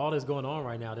 And with all this going on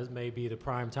right now, this may be the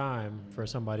prime time for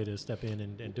somebody to step in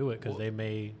and do it, because they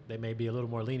may be a little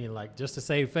more lenient, like just to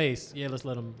save face. Yeah, let's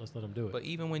let them do it. But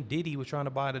even when Diddy was trying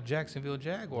to buy the Jacksonville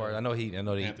Jaguars, I know they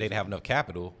didn't have enough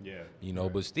capital. Yeah.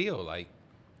 But still, like,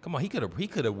 come on, he could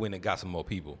have went and got some more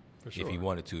people if sure. he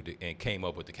wanted to and came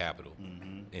up with the capital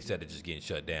instead of just getting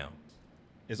shut down.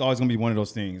 It's always going to be one of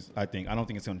those things, I think. I don't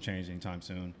think it's going to change anytime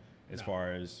soon as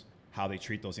far as how they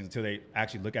treat those things until they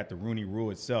actually look at the Rooney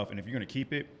Rule itself. And if you're going to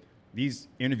keep it, these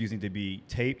interviews need to be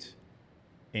taped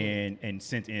and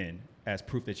sent in as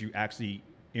proof that you actually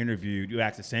interviewed. You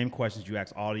asked the same questions you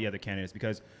asked all the other candidates,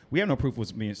 because we have no proof of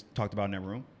what's being talked about in that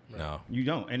room. No. You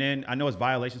don't. And then I know it's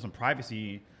violations on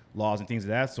privacy laws and things of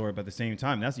that sort, but at the same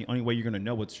time, that's the only way you're going to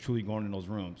know what's truly going on in those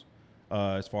rooms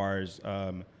as far as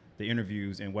the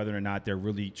interviews and whether or not they're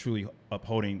really truly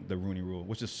upholding the Rooney Rule,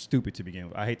 which is stupid to begin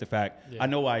with. I hate the fact. I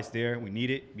know why it's there. We need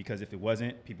it, because if it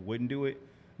wasn't, people wouldn't do it.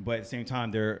 But at the same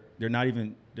time, they're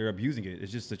abusing it.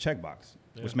 It's just a checkbox,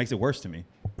 which makes it worse to me.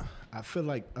 I feel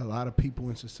like a lot of people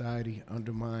in society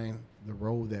undermine the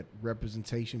role that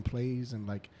representation plays and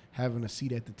like having a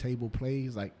seat at the table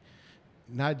plays, like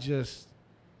not just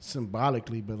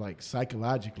symbolically, but like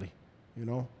psychologically, you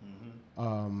know?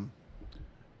 Mm-hmm.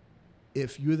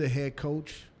 If you're the head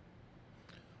coach,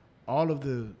 not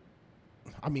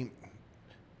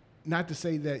to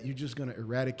say that you're just going to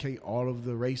eradicate all of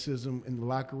the racism in the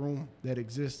locker room that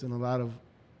exists in a lot of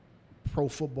pro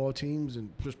football teams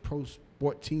and just pro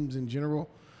sport teams in general,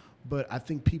 but I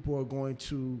think people are going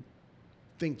to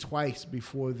think twice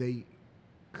before they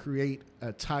create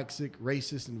a toxic,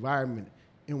 racist environment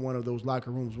in one of those locker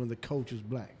rooms when the coach is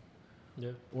black,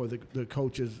 or the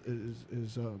coach is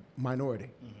a minority,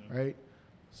 right?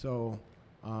 So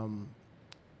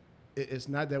it's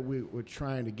not that we're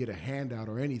trying to get a handout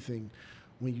or anything.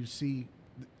 When you see,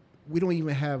 we don't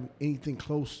even have anything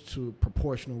close to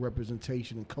proportional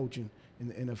representation in coaching in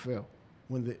the NFL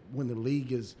when the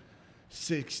league is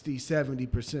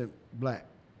 60-70% black,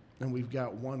 and we've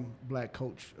got one black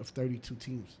coach of 32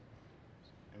 teams.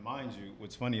 And mind you,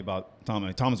 what's funny about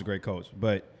Tom, Tom's a great coach,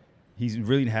 but he's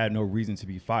really had no reason to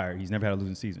be fired. He's never had a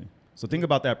losing season. So think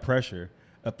about that pressure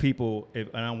of people, and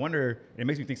I wonder, it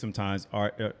makes me think sometimes,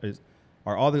 are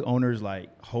all the owners like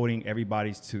holding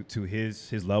everybody to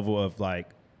his level of like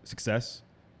success?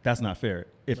 That's not fair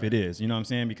if it is, you know what I'm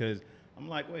saying? Because I'm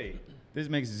like, wait, this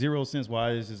makes zero sense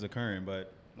why this is occurring,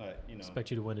 but like, you know.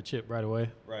 Expect you to win the chip right away.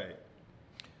 Right.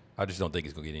 I just don't think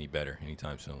it's going to get any better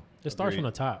anytime soon. It starts from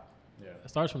the top. Yeah. It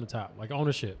starts from the top, like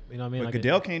ownership. You know what I mean? But like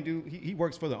Goodell can't do. He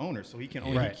works for the owner, so he can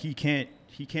only Right. he can't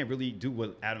really do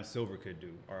what Adam Silver could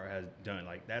do or has done.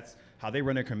 Like that's how they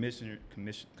run their commissionerships.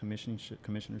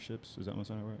 Is that what I'm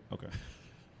saying right? Okay.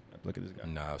 Look at this guy.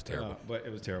 Nah, it was terrible. But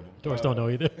it was terrible. Doris don't know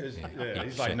either.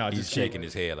 He's like, no, he's just shaking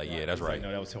his head like, yeah, that's right. Like,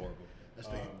 no, that was horrible.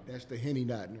 That's the Henny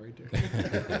nodding right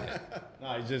there.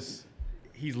 No,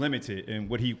 he's limited in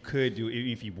what he could do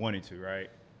even if he wanted to, right?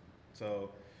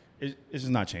 So it's just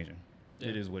not changing. Yeah.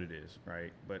 It is what it is,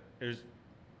 right? But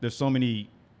there's so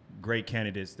many great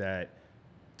candidates that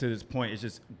to this point it's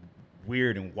just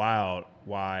weird and wild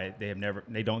why they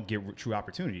don't get true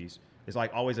opportunities. It's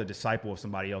like always a disciple of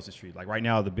somebody else's tree. Like right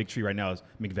now, the big tree right now is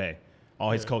McVay.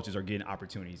 All his coaches are getting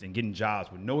opportunities and getting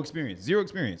jobs with no experience, zero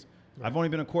experience. Right. I've only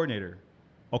been a coordinator.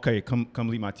 Okay, come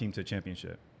lead my team to a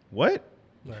championship. What?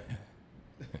 Right.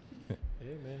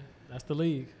 Hey, man. That's the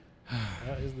league.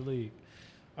 That is the league.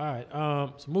 All right.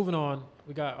 So moving on,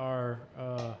 we got our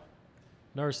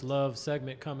Nurse Love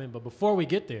segment coming. But before we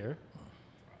get there,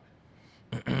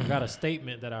 I got a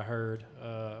statement that I heard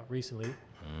recently.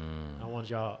 I want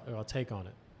y'all take on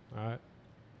it. All right.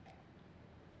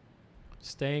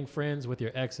 Staying friends with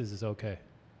your exes is okay.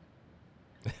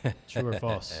 True or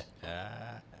false?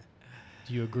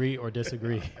 Do you agree or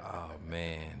disagree? Oh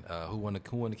man, who want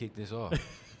to kick this off?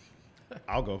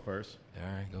 I'll go first.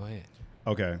 All right, go ahead.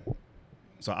 Okay.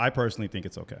 So I personally think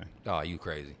it's okay. Oh, you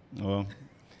crazy? Well,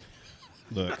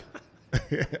 look,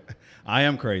 I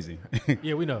am crazy.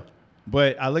 Yeah, we know.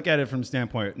 But I look at it from the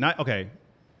standpoint,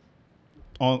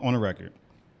 on the record,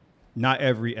 not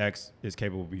every ex is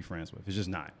capable of being friends with. It's just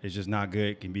not. It's just not good.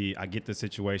 It can be, I get the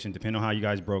situation, depending on how you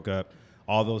guys broke up,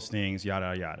 all those things,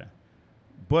 yada, yada.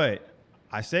 But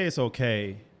I say it's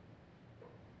okay,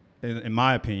 in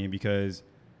my opinion, because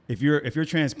if you're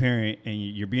transparent and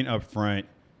you're being upfront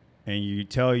and you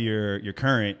tell your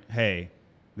current, hey,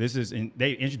 this is, and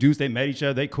they met each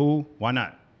other, they cool, why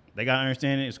not? They got to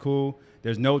understand it, it's cool.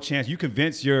 There's no chance, you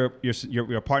convince your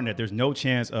partner that there's no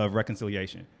chance of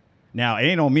reconciliation. Now, it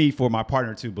ain't on me for my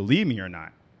partner to believe me or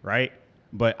not, right?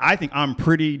 But I think I'm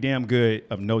pretty damn good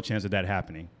of no chance of that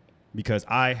happening because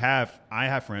I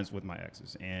have friends with my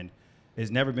exes, and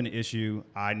it's never been an issue.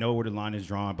 I know where the line is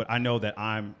drawn, but I know that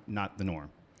I'm not the norm.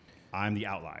 I'm the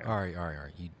outlier. All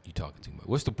right. You talking too much.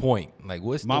 What's the point? Like,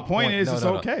 what's my the point? Is it's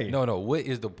okay. No. What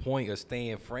is the point of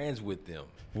staying friends with them?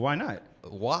 Why not?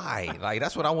 Why? Like,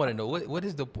 that's what I want to know. What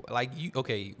is the like? You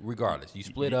okay? Regardless, you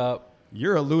split up.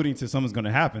 You're alluding to something's going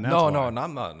to happen. That's no, why. no,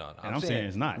 I'm not. And I'm saying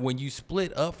it's not. When you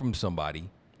split up from somebody,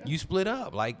 you split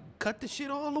up. Like, cut the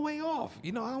shit all the way off.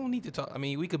 You know, I don't need to talk. I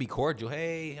mean, we could be cordial.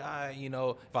 Hey, hi, you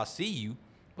know, if I see you.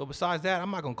 But besides that,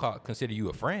 I'm not gonna consider you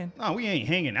a friend. No, we ain't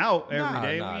hanging out every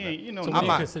day. We ain't, you know. So I'm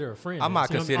not consider a friend. I'm not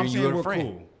considering you a friend.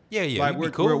 Cool. Yeah, like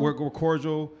we're cool. We're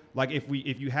cordial. Like if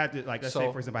you had to, like let's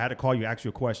say for example, I had to call you, ask you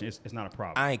a question, it's not a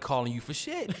problem. I ain't calling you for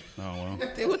shit. Oh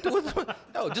well.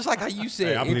 No, just like how you said.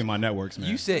 Hey, I believe in my networks, man.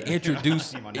 You said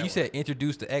introduce. You said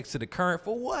introduce the ex to the current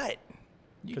for what?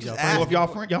 You just asked. Well, if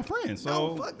y'all friends,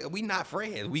 so no, fuck that. We not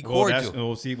friends. We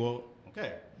cordial.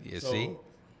 Okay. Yeah. So see.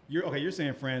 You're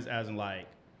saying friends as in like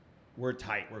we're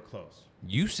tight, we're close.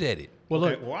 You said it. Well,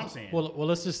 Okay, look. well, I'm saying. Well,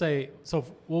 let's just say. So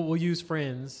we'll use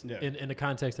friends Yeah. in the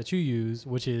context that you use,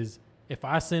 which is if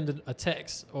I send a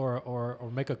text or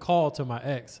make a call to my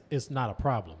ex, it's not a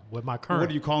problem with my current What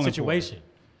are you calling for? situation.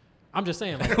 I'm just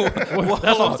saying. Like, that's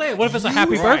what I'm saying. What if it's a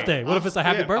happy birthday? What if it's a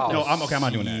happy birthday? No, I'm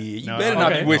not doing that. You No, better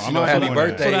not okay. be wishing I'm no not happy doing that.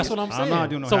 birthday. So that's what I'm saying. I'm not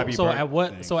doing no so, happy so birthday at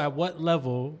what things. so at what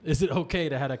level is it okay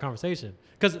to have that conversation?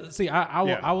 Because see,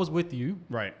 I was with you,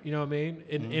 Right. You know what I mean?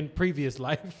 In previous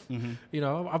life, you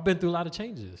know, I've been through a lot of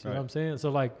changes. You know what I'm saying?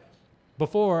 So like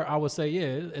before, I would say, yeah,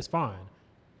 it's fine,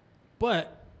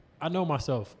 but I know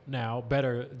myself now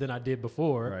better than I did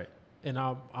before, Right. And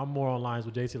I'm more on lines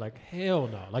with JT. Like hell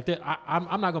no, like that. I'm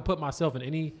not gonna put myself in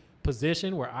any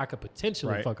position where I could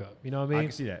potentially Right. fuck up. You know what I mean? I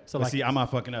can see that. So But like, see, I'm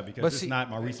not fucking up because But this see- is not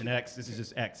my recent ex. This is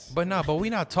just ex. But we not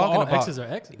well, talking all about exes are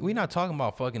exes. We not talking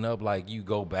about fucking up like you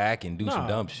go back and do some No,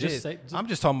 dumb just shit. say- I'm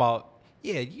just talking about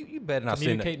you better not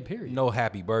send Communicating, period. no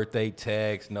happy birthday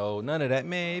text, no none of that,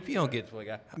 man. If you don't get to what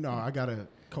I No, I got to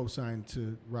co-sign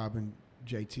to Robin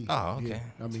JT. Oh, okay. Yeah,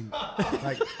 I mean,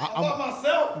 like I'm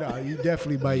myself. No, you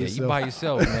definitely by yeah, yourself. you by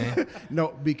yourself, man. No,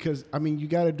 because I mean, you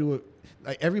got to do it.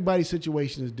 Like everybody's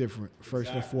situation is different,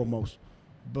 first and foremost.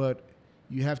 But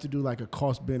you have to do like a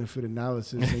cost benefit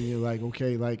analysis, and you're like,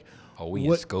 okay, like, Oh, we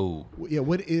in school. Yeah,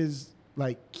 what is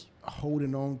like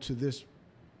holding on to this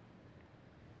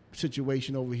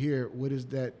situation over here? What is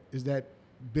that? Is that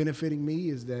benefiting me?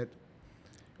 Is that,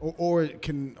 or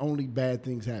can only bad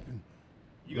things happen?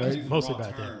 You guys Right? use the Mostly wrong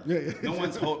bad term. things.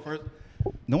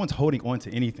 No one's holding on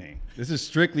to anything. This is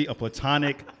strictly a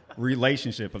platonic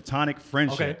relationship, platonic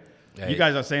friendship. Okay. You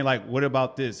guys are saying like, what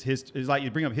about this? It's like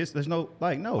you bring up his. There's no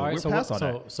like, no, All right, we're so past what-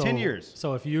 all that. so 10 years.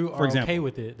 So if you for are okay example.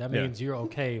 with it, that Yeah. means you're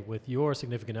okay with your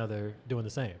significant other doing the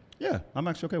same. Yeah, I'm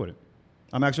actually okay with it.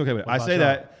 I'm actually okay with it. What I about say y'all?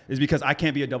 that is because I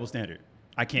can't be a double standard.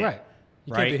 I can't. Right.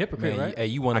 You Right? can't be a hypocrite, Man, right? hey,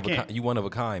 you one of I a can't. you one of a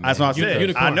kind, man. That's what I said.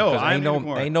 Unicorn. I know. 'Cause I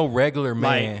ain't no regular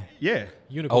man Like, yeah.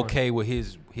 Unicorn. okay with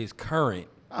his current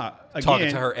Again, talking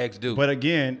to her ex dude. But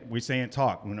again, we're saying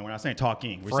talk. We're not saying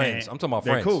talking. We're Friends. saying I'm talking about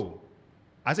they're friends. cool.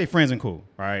 I say friends and cool.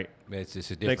 All right. It's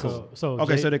just a They difference. cool. So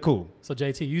okay, Jay- so they're cool. So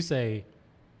JT, you say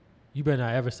you better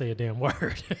not ever say a damn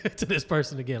word to this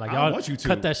person again. Like I don't y'all want you to.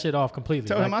 cut that shit off completely.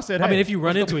 Tell like, him I said, I mean, hey, if you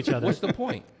run into each other, What's the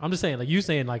point? I'm just saying, like you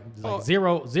saying, like Oh.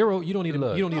 zero. You don't need to.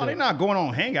 Look. You don't need No, to. they're not going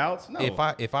on hangouts. No.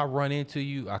 If I run into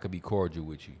you, I could be cordial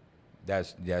with you.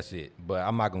 That's it. But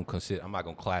I'm not gonna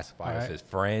classify us Alright. as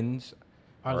friends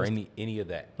Alright, or let's- any of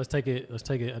that. Let's take it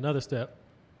another step.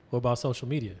 What about social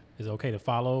media? Is it okay to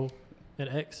follow an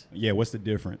ex? yeah, what's the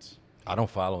difference? I don't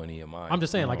follow any of mine. I'm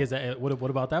just saying, like, is that what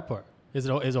about that part? Is it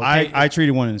okay? I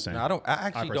treated one in the same. No, I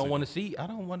actually personally don't want to see. I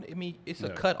don't want. I mean, it's a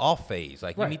Yeah. cut off phase.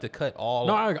 Like Right. you need to cut all.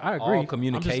 No, I agree. All I'm just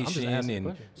communication asking the and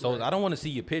question. so I don't want to see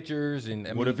your pictures and.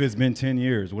 What if it's been 10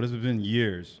 years? What if it's been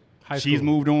years? High She's school.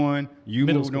 moved on. You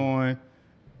Middle moved school. on.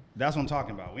 That's what I'm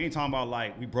talking about. We ain't talking about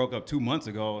like we broke up 2 months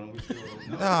ago and we still.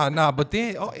 Nah. But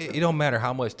then it don't matter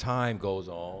how much time goes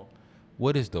on.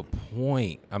 What is the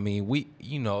point? I mean,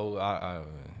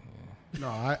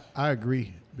 No, I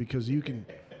agree because you can,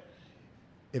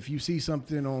 if you see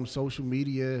something on social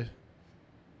media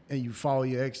and you follow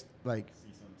your ex, like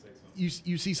you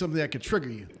see something that could trigger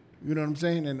you. You know what I'm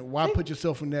saying? And why put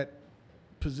yourself in that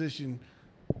position?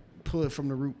 Pull it from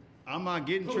the root. I'm not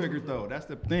getting triggered though. That's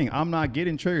the thing. I'm not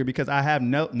getting triggered because I have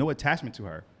no attachment to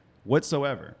her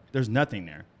whatsoever. There's nothing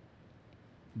there.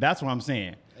 That's what I'm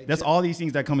saying. That's all these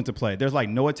things that come into play. There's like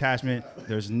no attachment.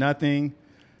 There's nothing.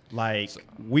 Like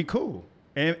we cool,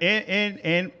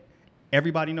 and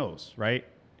everybody knows, right?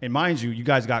 And mind you, you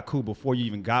guys got cool before you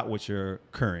even got with your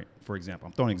current. For example,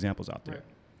 I'm throwing examples out there. Right.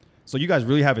 So you guys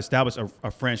really have established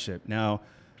a friendship. Now,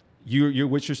 you're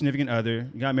with your significant other.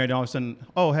 You got married, and all of a sudden,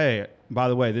 oh hey, by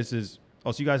the way, this is.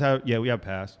 Oh, so you guys have? Yeah, we have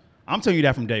passed. I'm telling you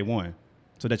that from day one,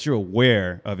 so that you're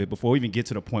aware of it before we even get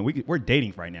to the point. We're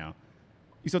dating right now.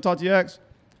 You still talk to your ex?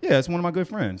 Yeah, it's one of my good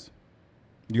friends.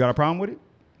 You got a problem with it?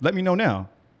 Let me know now.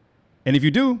 And if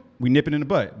you do, we nip it in the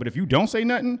butt. But if you don't say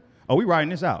nothing, oh, we riding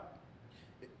this out.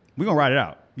 We gonna ride it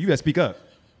out. You gotta speak up.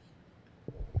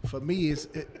 For me,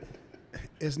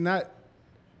 it's not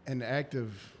an act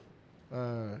of,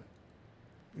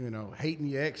 hating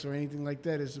your ex or anything like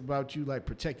that. It's about you like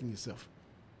protecting yourself.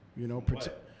 You know,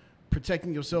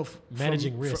 protecting yourself,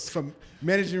 Managing risk. From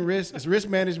managing risk. It's risk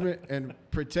management and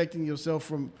protecting yourself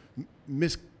from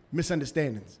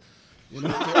misunderstandings. So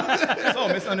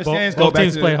misunderstandings Both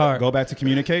teams play hard. Go back to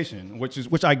communication,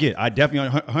 which I get. I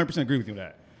definitely 100% agree with you with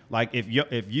that. Like if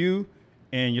you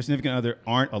and your significant other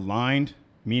aren't aligned,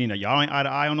 meaning that y'all ain't eye to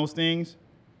eye on those things,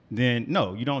 then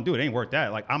no, you don't do it. It ain't worth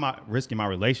that. Like, I'm not risking my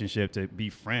relationship to be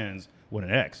friends with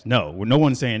an ex. No, no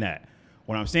one's saying that.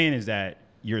 What I'm saying is that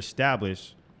you're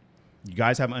established. You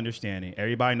guys have an understanding.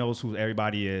 Everybody knows who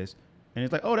everybody is. And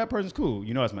it's like, oh, that person's cool.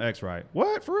 You know that's my ex, right?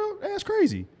 What? For real? That's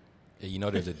crazy. Yeah, you know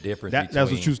there's a difference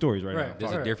That's the true stories right now.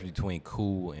 There's a difference between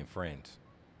cool and friends.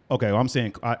 Okay, well, I'm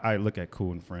saying I look at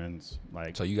cool and friends.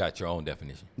 Like, So you got your own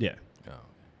definition. yeah. Oh.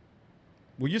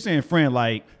 Well, you're saying friend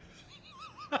like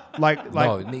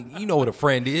No, you know what a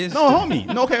friend is. no, homie.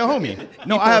 No, okay, a homie.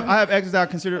 No, I have exes that I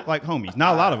consider like homies.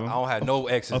 Not a lot of them. I don't have no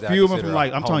exes. A that few I of them from consider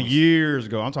like, I'm talking homies. years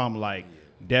ago. I'm talking like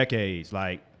decades.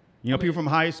 Like, people from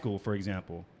high school, for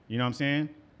example. You know what I'm saying?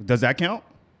 Does that count?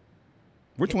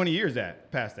 We're 20 years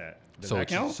past that. Does that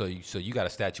count? So you got a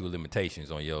statute of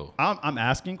limitations on your. I'm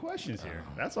asking questions here.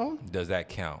 That's all. Does that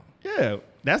count? Yeah,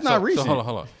 that's not recent. So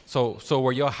hold on. So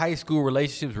were your high school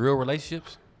relationships real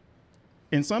relationships?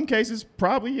 In some cases,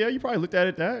 probably, yeah. You probably looked at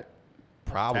it that.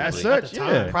 Probably. As such,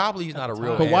 yeah. Probably is not a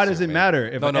real. But why answer, does it man. matter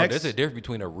if an ex, there's a difference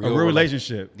between a real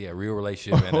relationship? Yeah, real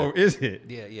relationship. And Oh, is it?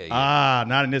 Yeah. Ah,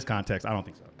 not in this context. I don't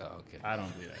think so. Oh, okay. I don't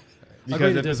do that. Agree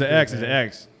Because to if it's an disagree, ex, it's man. an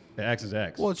ex. The ex is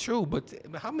X. Well, true, but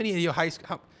how many of your high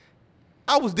school?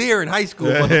 I was there in high school.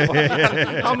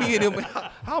 Motherfucker.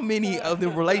 How many of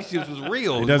them relationships was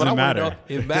real? It doesn't But I wanna matter. know,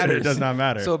 it matters. It does not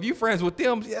matter. So if you friends with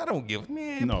them, I don't give.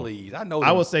 Man, No. please. I know. I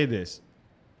them. will say this.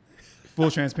 Full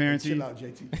transparency. Chill out,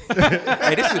 JT.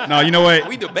 Hey, this is, No, you know what?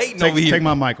 we debating Take, over here. take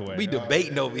my mic away. We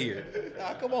debating over here.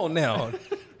 Nah, come on now.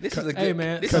 This is a good. Hey,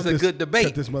 man. This Cut is a good debate.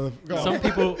 Cut this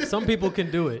motherfucker. Some people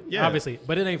can do it, Yeah. obviously,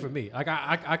 but it ain't for me. Like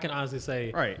I can honestly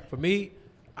say, Right. For me,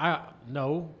 I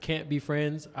can't be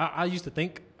friends. I used to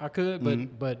think I could,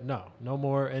 but no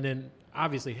more. And then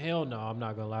obviously, hell no, I'm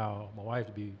not gonna allow my wife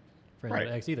to be friends with Right.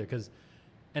 an ex either, because.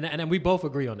 And then we both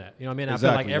agree on that. You know what I mean? I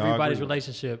Exactly. feel Y'all like everybody's agree.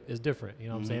 relationship is different. You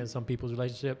know what I'm saying? Some people's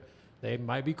relationship, they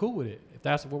might be cool with it. If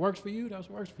that's what works for you, that's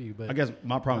what works for you. But I guess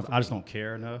my problem is I just don't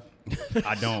care enough.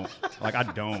 I don't. I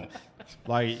don't.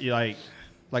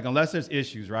 Like unless there's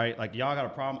issues, right? Like y'all got a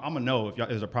problem, I'm gonna know if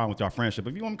there's a problem with y'all friendship.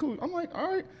 If you want me cool, I'm like,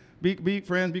 all right, be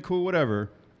friends, be cool, whatever.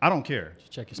 I don't care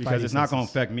check your because spidey it's not gonna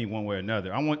senses. affect me one way or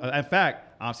another. In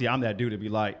fact, obviously, I'm that dude to be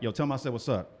like, yo, tell myself what's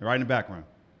up, right in the background.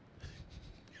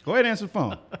 Go ahead and answer the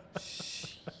phone.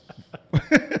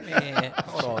 Man,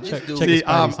 hold on. This dude, check See, his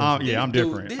spidey senses. I'm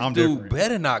different. This I'm dude different.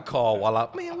 better not call while I.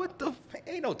 Man, what the?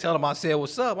 Ain't no telling him I said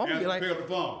what's up. I'm gonna be like, Pick up the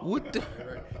phone. what the?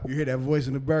 You hear that voice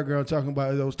in the background talking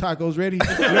about those tacos ready?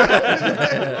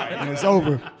 And it's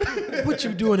over. what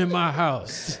you doing in my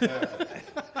house?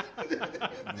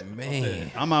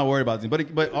 Man, I'm not worried about this,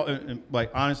 but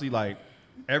like honestly, like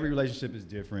every relationship is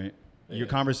different. Your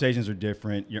conversations are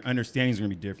different. Your understandings are gonna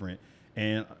be different,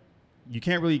 and you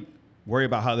can't really worry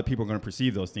about how other people are gonna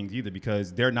perceive those things either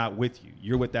because they're not with you.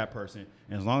 You're with that person,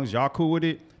 and as long as y'all cool with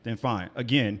it, then fine.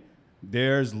 Again,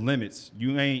 there's limits.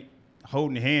 You ain't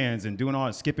holding hands and doing all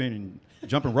that skipping and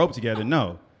jumping rope together.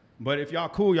 No, but if y'all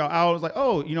cool, y'all out. It's like,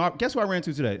 oh, guess who I ran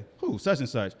into today? Who? Such and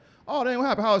such. Oh, they what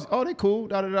happened? Oh, they cool.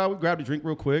 Da da da. We grabbed a drink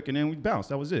real quick and then we bounced.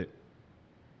 That was it.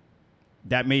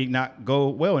 That may not go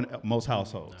well in most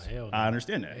households. Nah, hell no. I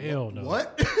understand that. Hell no.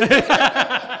 What?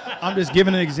 I'm just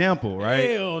giving an example, right?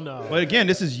 Hell no. But again,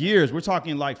 this is years. We're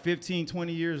talking like 15,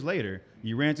 20 years later.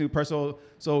 You ran into a person.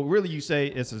 So really you say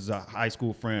this is a high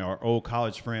school friend or old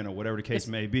college friend or whatever the case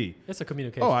may be. It's a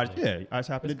communication. Oh, thing. I just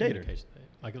happened It's to a date her. communication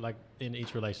thing. Like in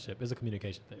each relationship, it's a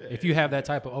communication thing. If you have that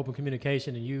type of open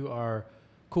communication and you are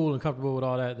cool and comfortable with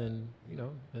all that, then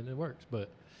then it works. But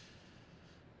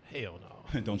hell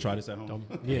no. Don't try this at home.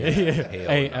 Yeah.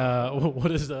 Hey,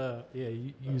 what is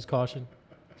use caution.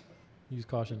 Use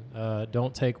caution.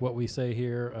 Don't take what we say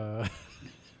here.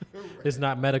 It's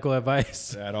not medical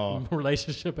advice At all.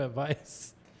 Relationship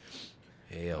advice.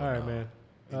 hell All right, no.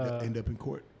 man. End up in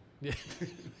court.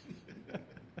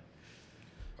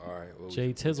 All right. Well,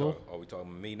 Jay Tizzle. Are we talking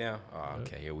about me now? Oh,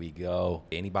 okay, here we go.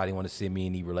 Anybody want to send me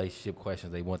any relationship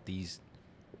questions they want these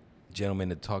gentlemen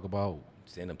to talk about?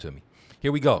 Send them to me.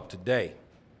 Here we go. Today,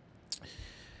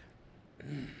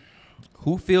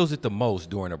 who feels it the most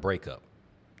during a breakup?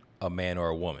 A man or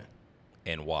a woman?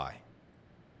 And why?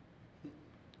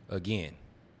 Again,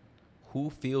 who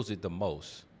feels it the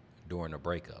most during a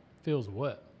breakup? Feels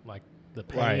what? Like the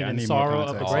pain Right, I and need more sorrow of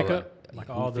the context. breakup? Right. Like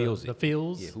Who all feels the it?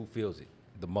 feels? Yeah, who feels it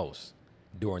the most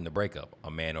during the breakup?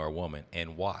 A man or a woman?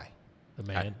 And why? The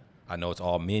man. I know it's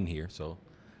all men here, so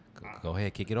go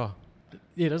ahead, kick it off.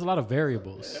 Yeah, there's a lot of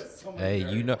variables.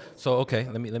 Hey, so okay,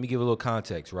 let me give a little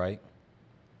context, right?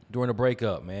 During a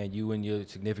breakup, man, you and your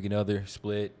significant other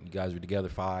split. You guys were together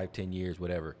 5, 10 years,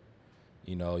 whatever.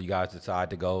 You guys decide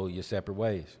to go your separate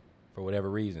ways for whatever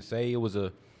reason. Say it was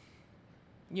a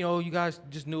you know, you guys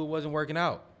just knew it wasn't working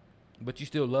out, but you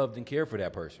still loved and cared for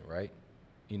that person, right?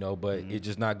 You know, but it's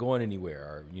just not going anywhere,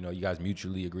 or you know, you guys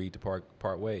mutually agreed to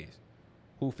part ways.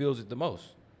 Who feels it the most,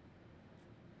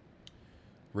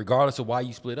 regardless of why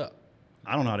you split up?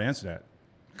 I don't know how to answer that,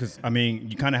 because I mean,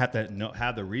 you kind of have to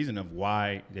have the reason of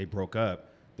why they broke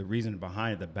up, the reason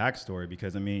behind the backstory.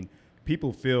 Because I mean,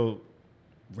 people feel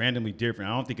randomly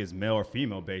different. I don't think it's male or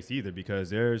female based either, because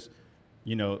there's,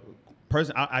 you know,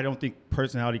 I don't think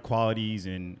personality qualities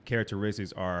and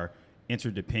characteristics are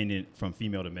interdependent from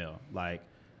female to male. Like,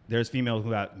 there's females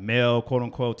who have male, quote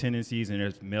unquote, tendencies, and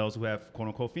there's males who have, quote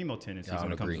unquote, female tendencies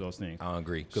when it comes to those things. I don't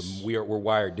agree, because we're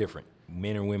wired different.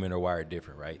 Men and women are wired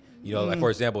different, right? You know, like for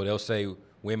example, they'll say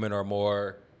women are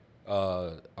more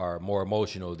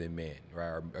emotional than men,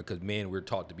 right? Because men, we're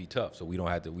taught to be tough, so we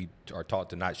are taught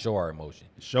to not show our emotion.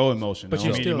 Show emotion, but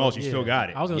you still got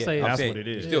it. I was gonna say that's what it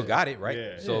is. You still got it, right?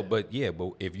 Yeah. So, but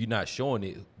if you're not showing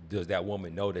it, does that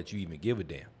woman know that you even give a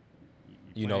damn?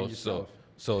 You know, so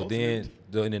then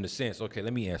in a sense, okay,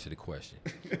 let me answer the question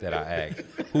that I asked.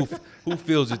 Who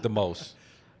feels it the most?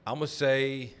 I'm gonna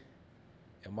say,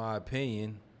 in my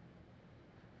opinion,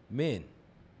 men.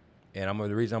 And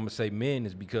the reason I'm gonna say men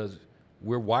is because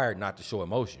we're wired not to show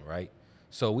emotion, right?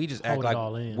 So we just act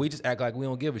like we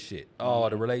don't give a shit. Oh,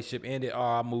 the relationship ended. Oh,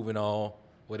 I'm moving on,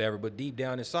 whatever. But deep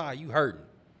down inside, you hurting.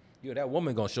 You know, that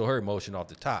woman gonna show her emotion off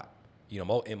the top. You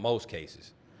know, in most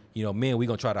cases. You know, men, we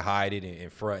gonna try to hide it in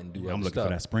front and do other stuff. I'm looking for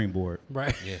that springboard.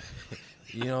 Right. Yeah.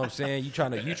 You know what I'm saying? You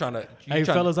trying to. Hey,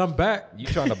 fellas, I'm back. You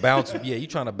trying to bounce? Yeah, you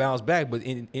trying to bounce back, but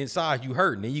inside you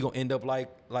hurting, and you gonna end up like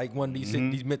one of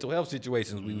these mental health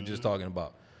situations we were just talking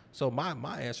about. So my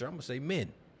answer, I'm gonna say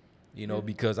men. You know,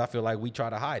 because I feel like we try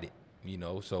to hide it. You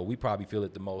know, so we probably feel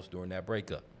it the most during that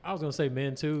breakup. I was gonna say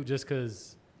men too, just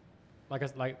because, like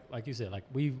you said, like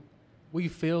we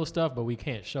feel stuff, but we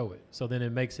can't show it. So then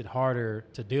it makes it harder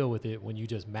to deal with it when you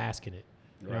just masking it.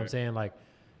 You know what I'm saying? Like,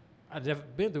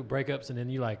 I've been through breakups, and then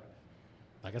you like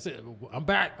I said, I'm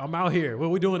back. I'm out here. What are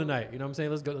we doing tonight? You know what I'm saying?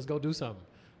 Let's go do something.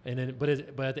 And then, but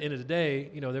at the end of the day,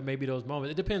 you know, there may be those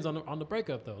moments. It depends on the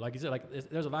breakup, though. Like you said,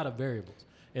 there's a lot of variables.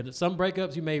 And some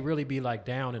breakups, you may really be like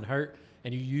down and hurt,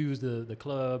 and you use the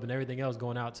club and everything else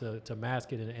going out to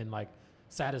mask it and like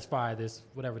satisfy this,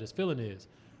 whatever this feeling is.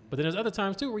 But then there's other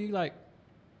times too where you like,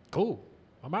 cool,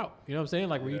 I'm out. You know what I'm saying?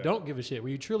 Like where you don't give a shit,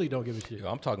 where you truly don't give a shit. You know,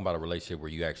 I'm talking about a relationship where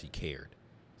you actually cared.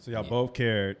 So y'all both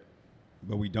cared,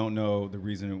 but we don't know the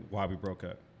reason why we broke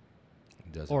up.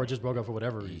 Or just broke up for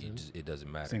whatever reason. It doesn't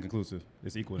matter. It's inconclusive.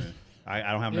 It's equal then.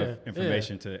 I don't have enough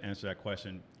information to answer that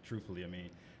question truthfully. I mean,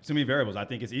 too many variables. I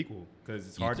think it's equal because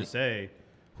it's hard to say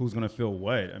who's going to feel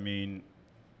what. I mean,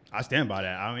 I stand by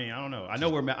that. I mean, I don't know. I know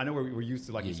we're used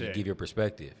to, like you said. You give your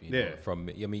perspective. You know, from,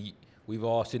 I mean, we've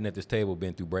all sitting at this table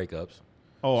been through breakups.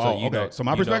 Okay. Know, so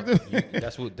my perspective?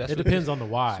 That's it depends on the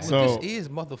why. So this is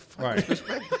motherfucker's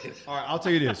perspective. All right, I'll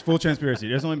tell you this. Full transparency.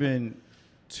 There's only been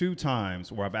 2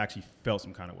 times where I've actually felt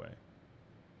some kind of way.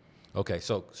 Okay,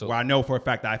 so where I know for a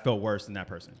fact that I felt worse than that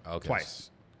person. Okay. Twice.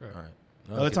 Right. All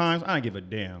right. Other times I didn't give a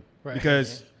damn. Right.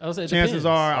 Because chances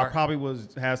are I probably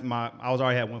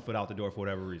already had one foot out the door for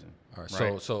whatever reason. All right.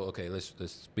 Right? So okay, let's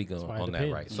speak on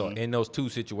that, right? So in those 2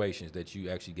 situations that you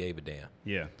actually gave a damn.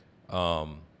 Yeah.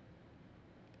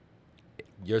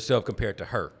 Yourself compared to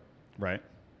her. Right.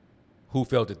 Who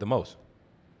felt it the most?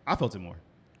 I felt it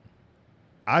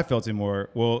more.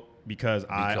 Well, because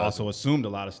I also assumed a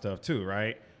lot of stuff too,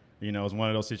 right? You know, it's one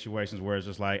of those situations where it's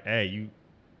just like, hey,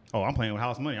 I'm playing with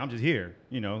house money. I'm just here.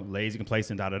 You know, lazy,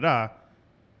 complacent, da-da-da.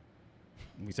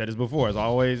 We said this before. It's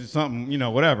always something, you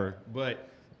know, whatever. But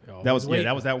that was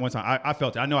that one time. I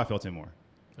felt it. I know I felt it more.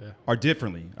 Yeah. Or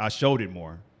differently. I showed it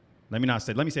more. Let me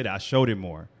say that I showed it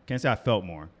more. Can't say I felt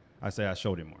more. I say I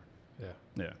showed it more. Yeah.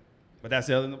 Yeah. But that's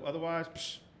it.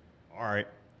 Otherwise, all right.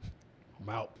 I'm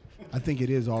out. I think it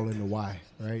is all in the why,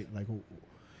 right? Like,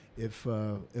 if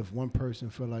one person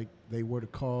feel like they were the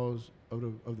cause of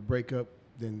the breakup,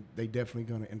 then they definitely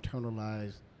going to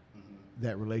internalize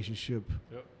that relationship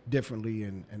differently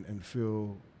and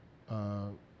feel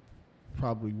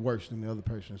probably worse than the other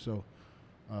person. So,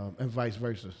 and vice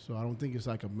versa. So I don't think it's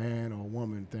like a man or a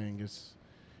woman thing.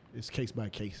 It's case by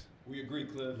case. We agree,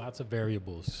 Cliff. Lots of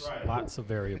variables. Right. Lots of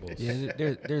variables. Yeah,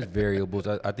 there's variables.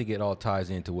 I think it all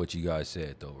ties into what you guys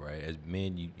said, though, right? As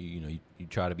men, you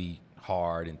try to be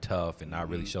hard and tough and not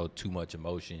really show too much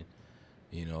emotion.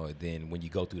 You know, and then when you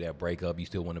go through that breakup, you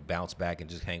still want to bounce back and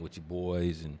just hang with your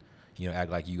boys and, you know,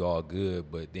 act like you all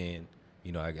good. But then,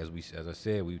 you know, as I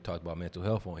said, we talked about mental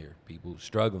health on here. People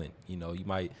struggling. You know, you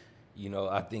might, you know,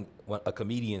 I think a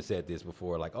comedian said this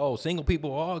before, like, oh, single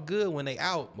people are all good when they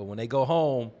out, but when they go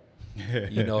home,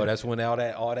 You know, that's when all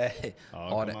that,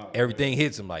 everything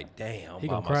hits him. Like, damn, I'm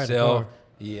by myself.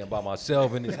 Yeah, I'm by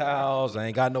myself in this house. I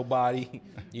ain't got nobody.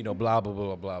 You know, blah blah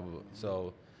blah blah blah.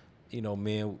 So, you know,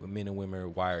 men and women are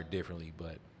wired differently,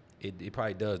 but it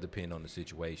probably does depend on the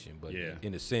situation. But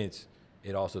in a sense,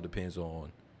 it also depends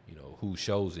on, you know, who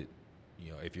shows it.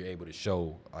 You know, if you're able to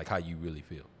show like how you really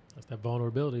feel. That's that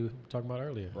vulnerability we were talking about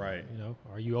earlier. Right. You know,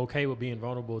 are you okay with being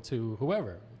vulnerable to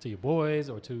whoever, to your boys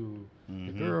or to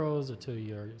your girls or to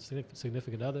your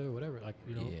significant other or whatever? Like,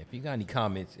 you know. Yeah. If you got any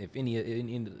comments, if any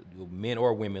men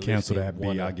or women cancel listen, that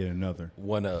B, I get another.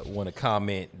 Wanna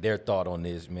comment their thought on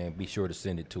this, man? Be sure to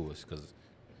send it to us, cause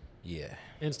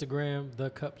Instagram,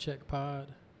 The Cup Check Pod.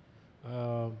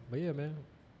 But yeah, man,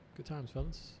 good times,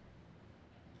 fellas.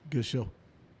 Good show.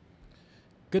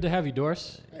 Good to have you,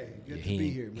 Doris. Hey, good to be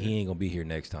here, man. He ain't gonna be here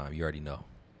next time. You already know.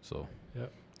 So,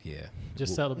 Just we'll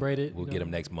celebrate it. We'll get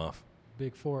him next month.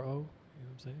 Big 4-0. You know what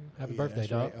I'm saying? Happy birthday,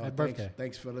 dog. Right. Happy birthday.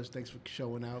 Thanks, fellas. Thanks for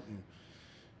showing out. And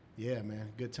yeah, man,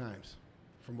 good times,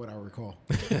 from what I recall.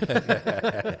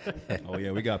 Oh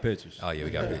yeah, we got pictures. Oh yeah,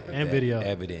 we got and video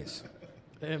evidence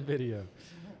and video.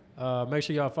 Make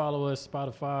sure y'all follow us: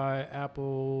 Spotify,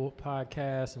 Apple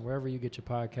Podcasts, and wherever you get your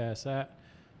podcasts at.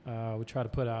 We try to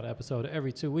put out an episode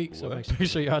every 2 weeks, so make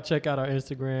sure y'all check out our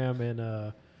Instagram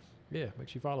and make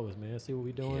sure you follow us, man. See what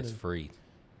we're doing. Yeah, it's free.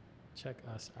 Check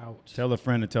us out. Tell a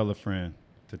friend to tell a friend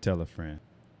to tell a friend.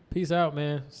 Peace out,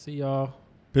 man. See y'all.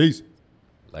 Peace.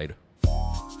 Later.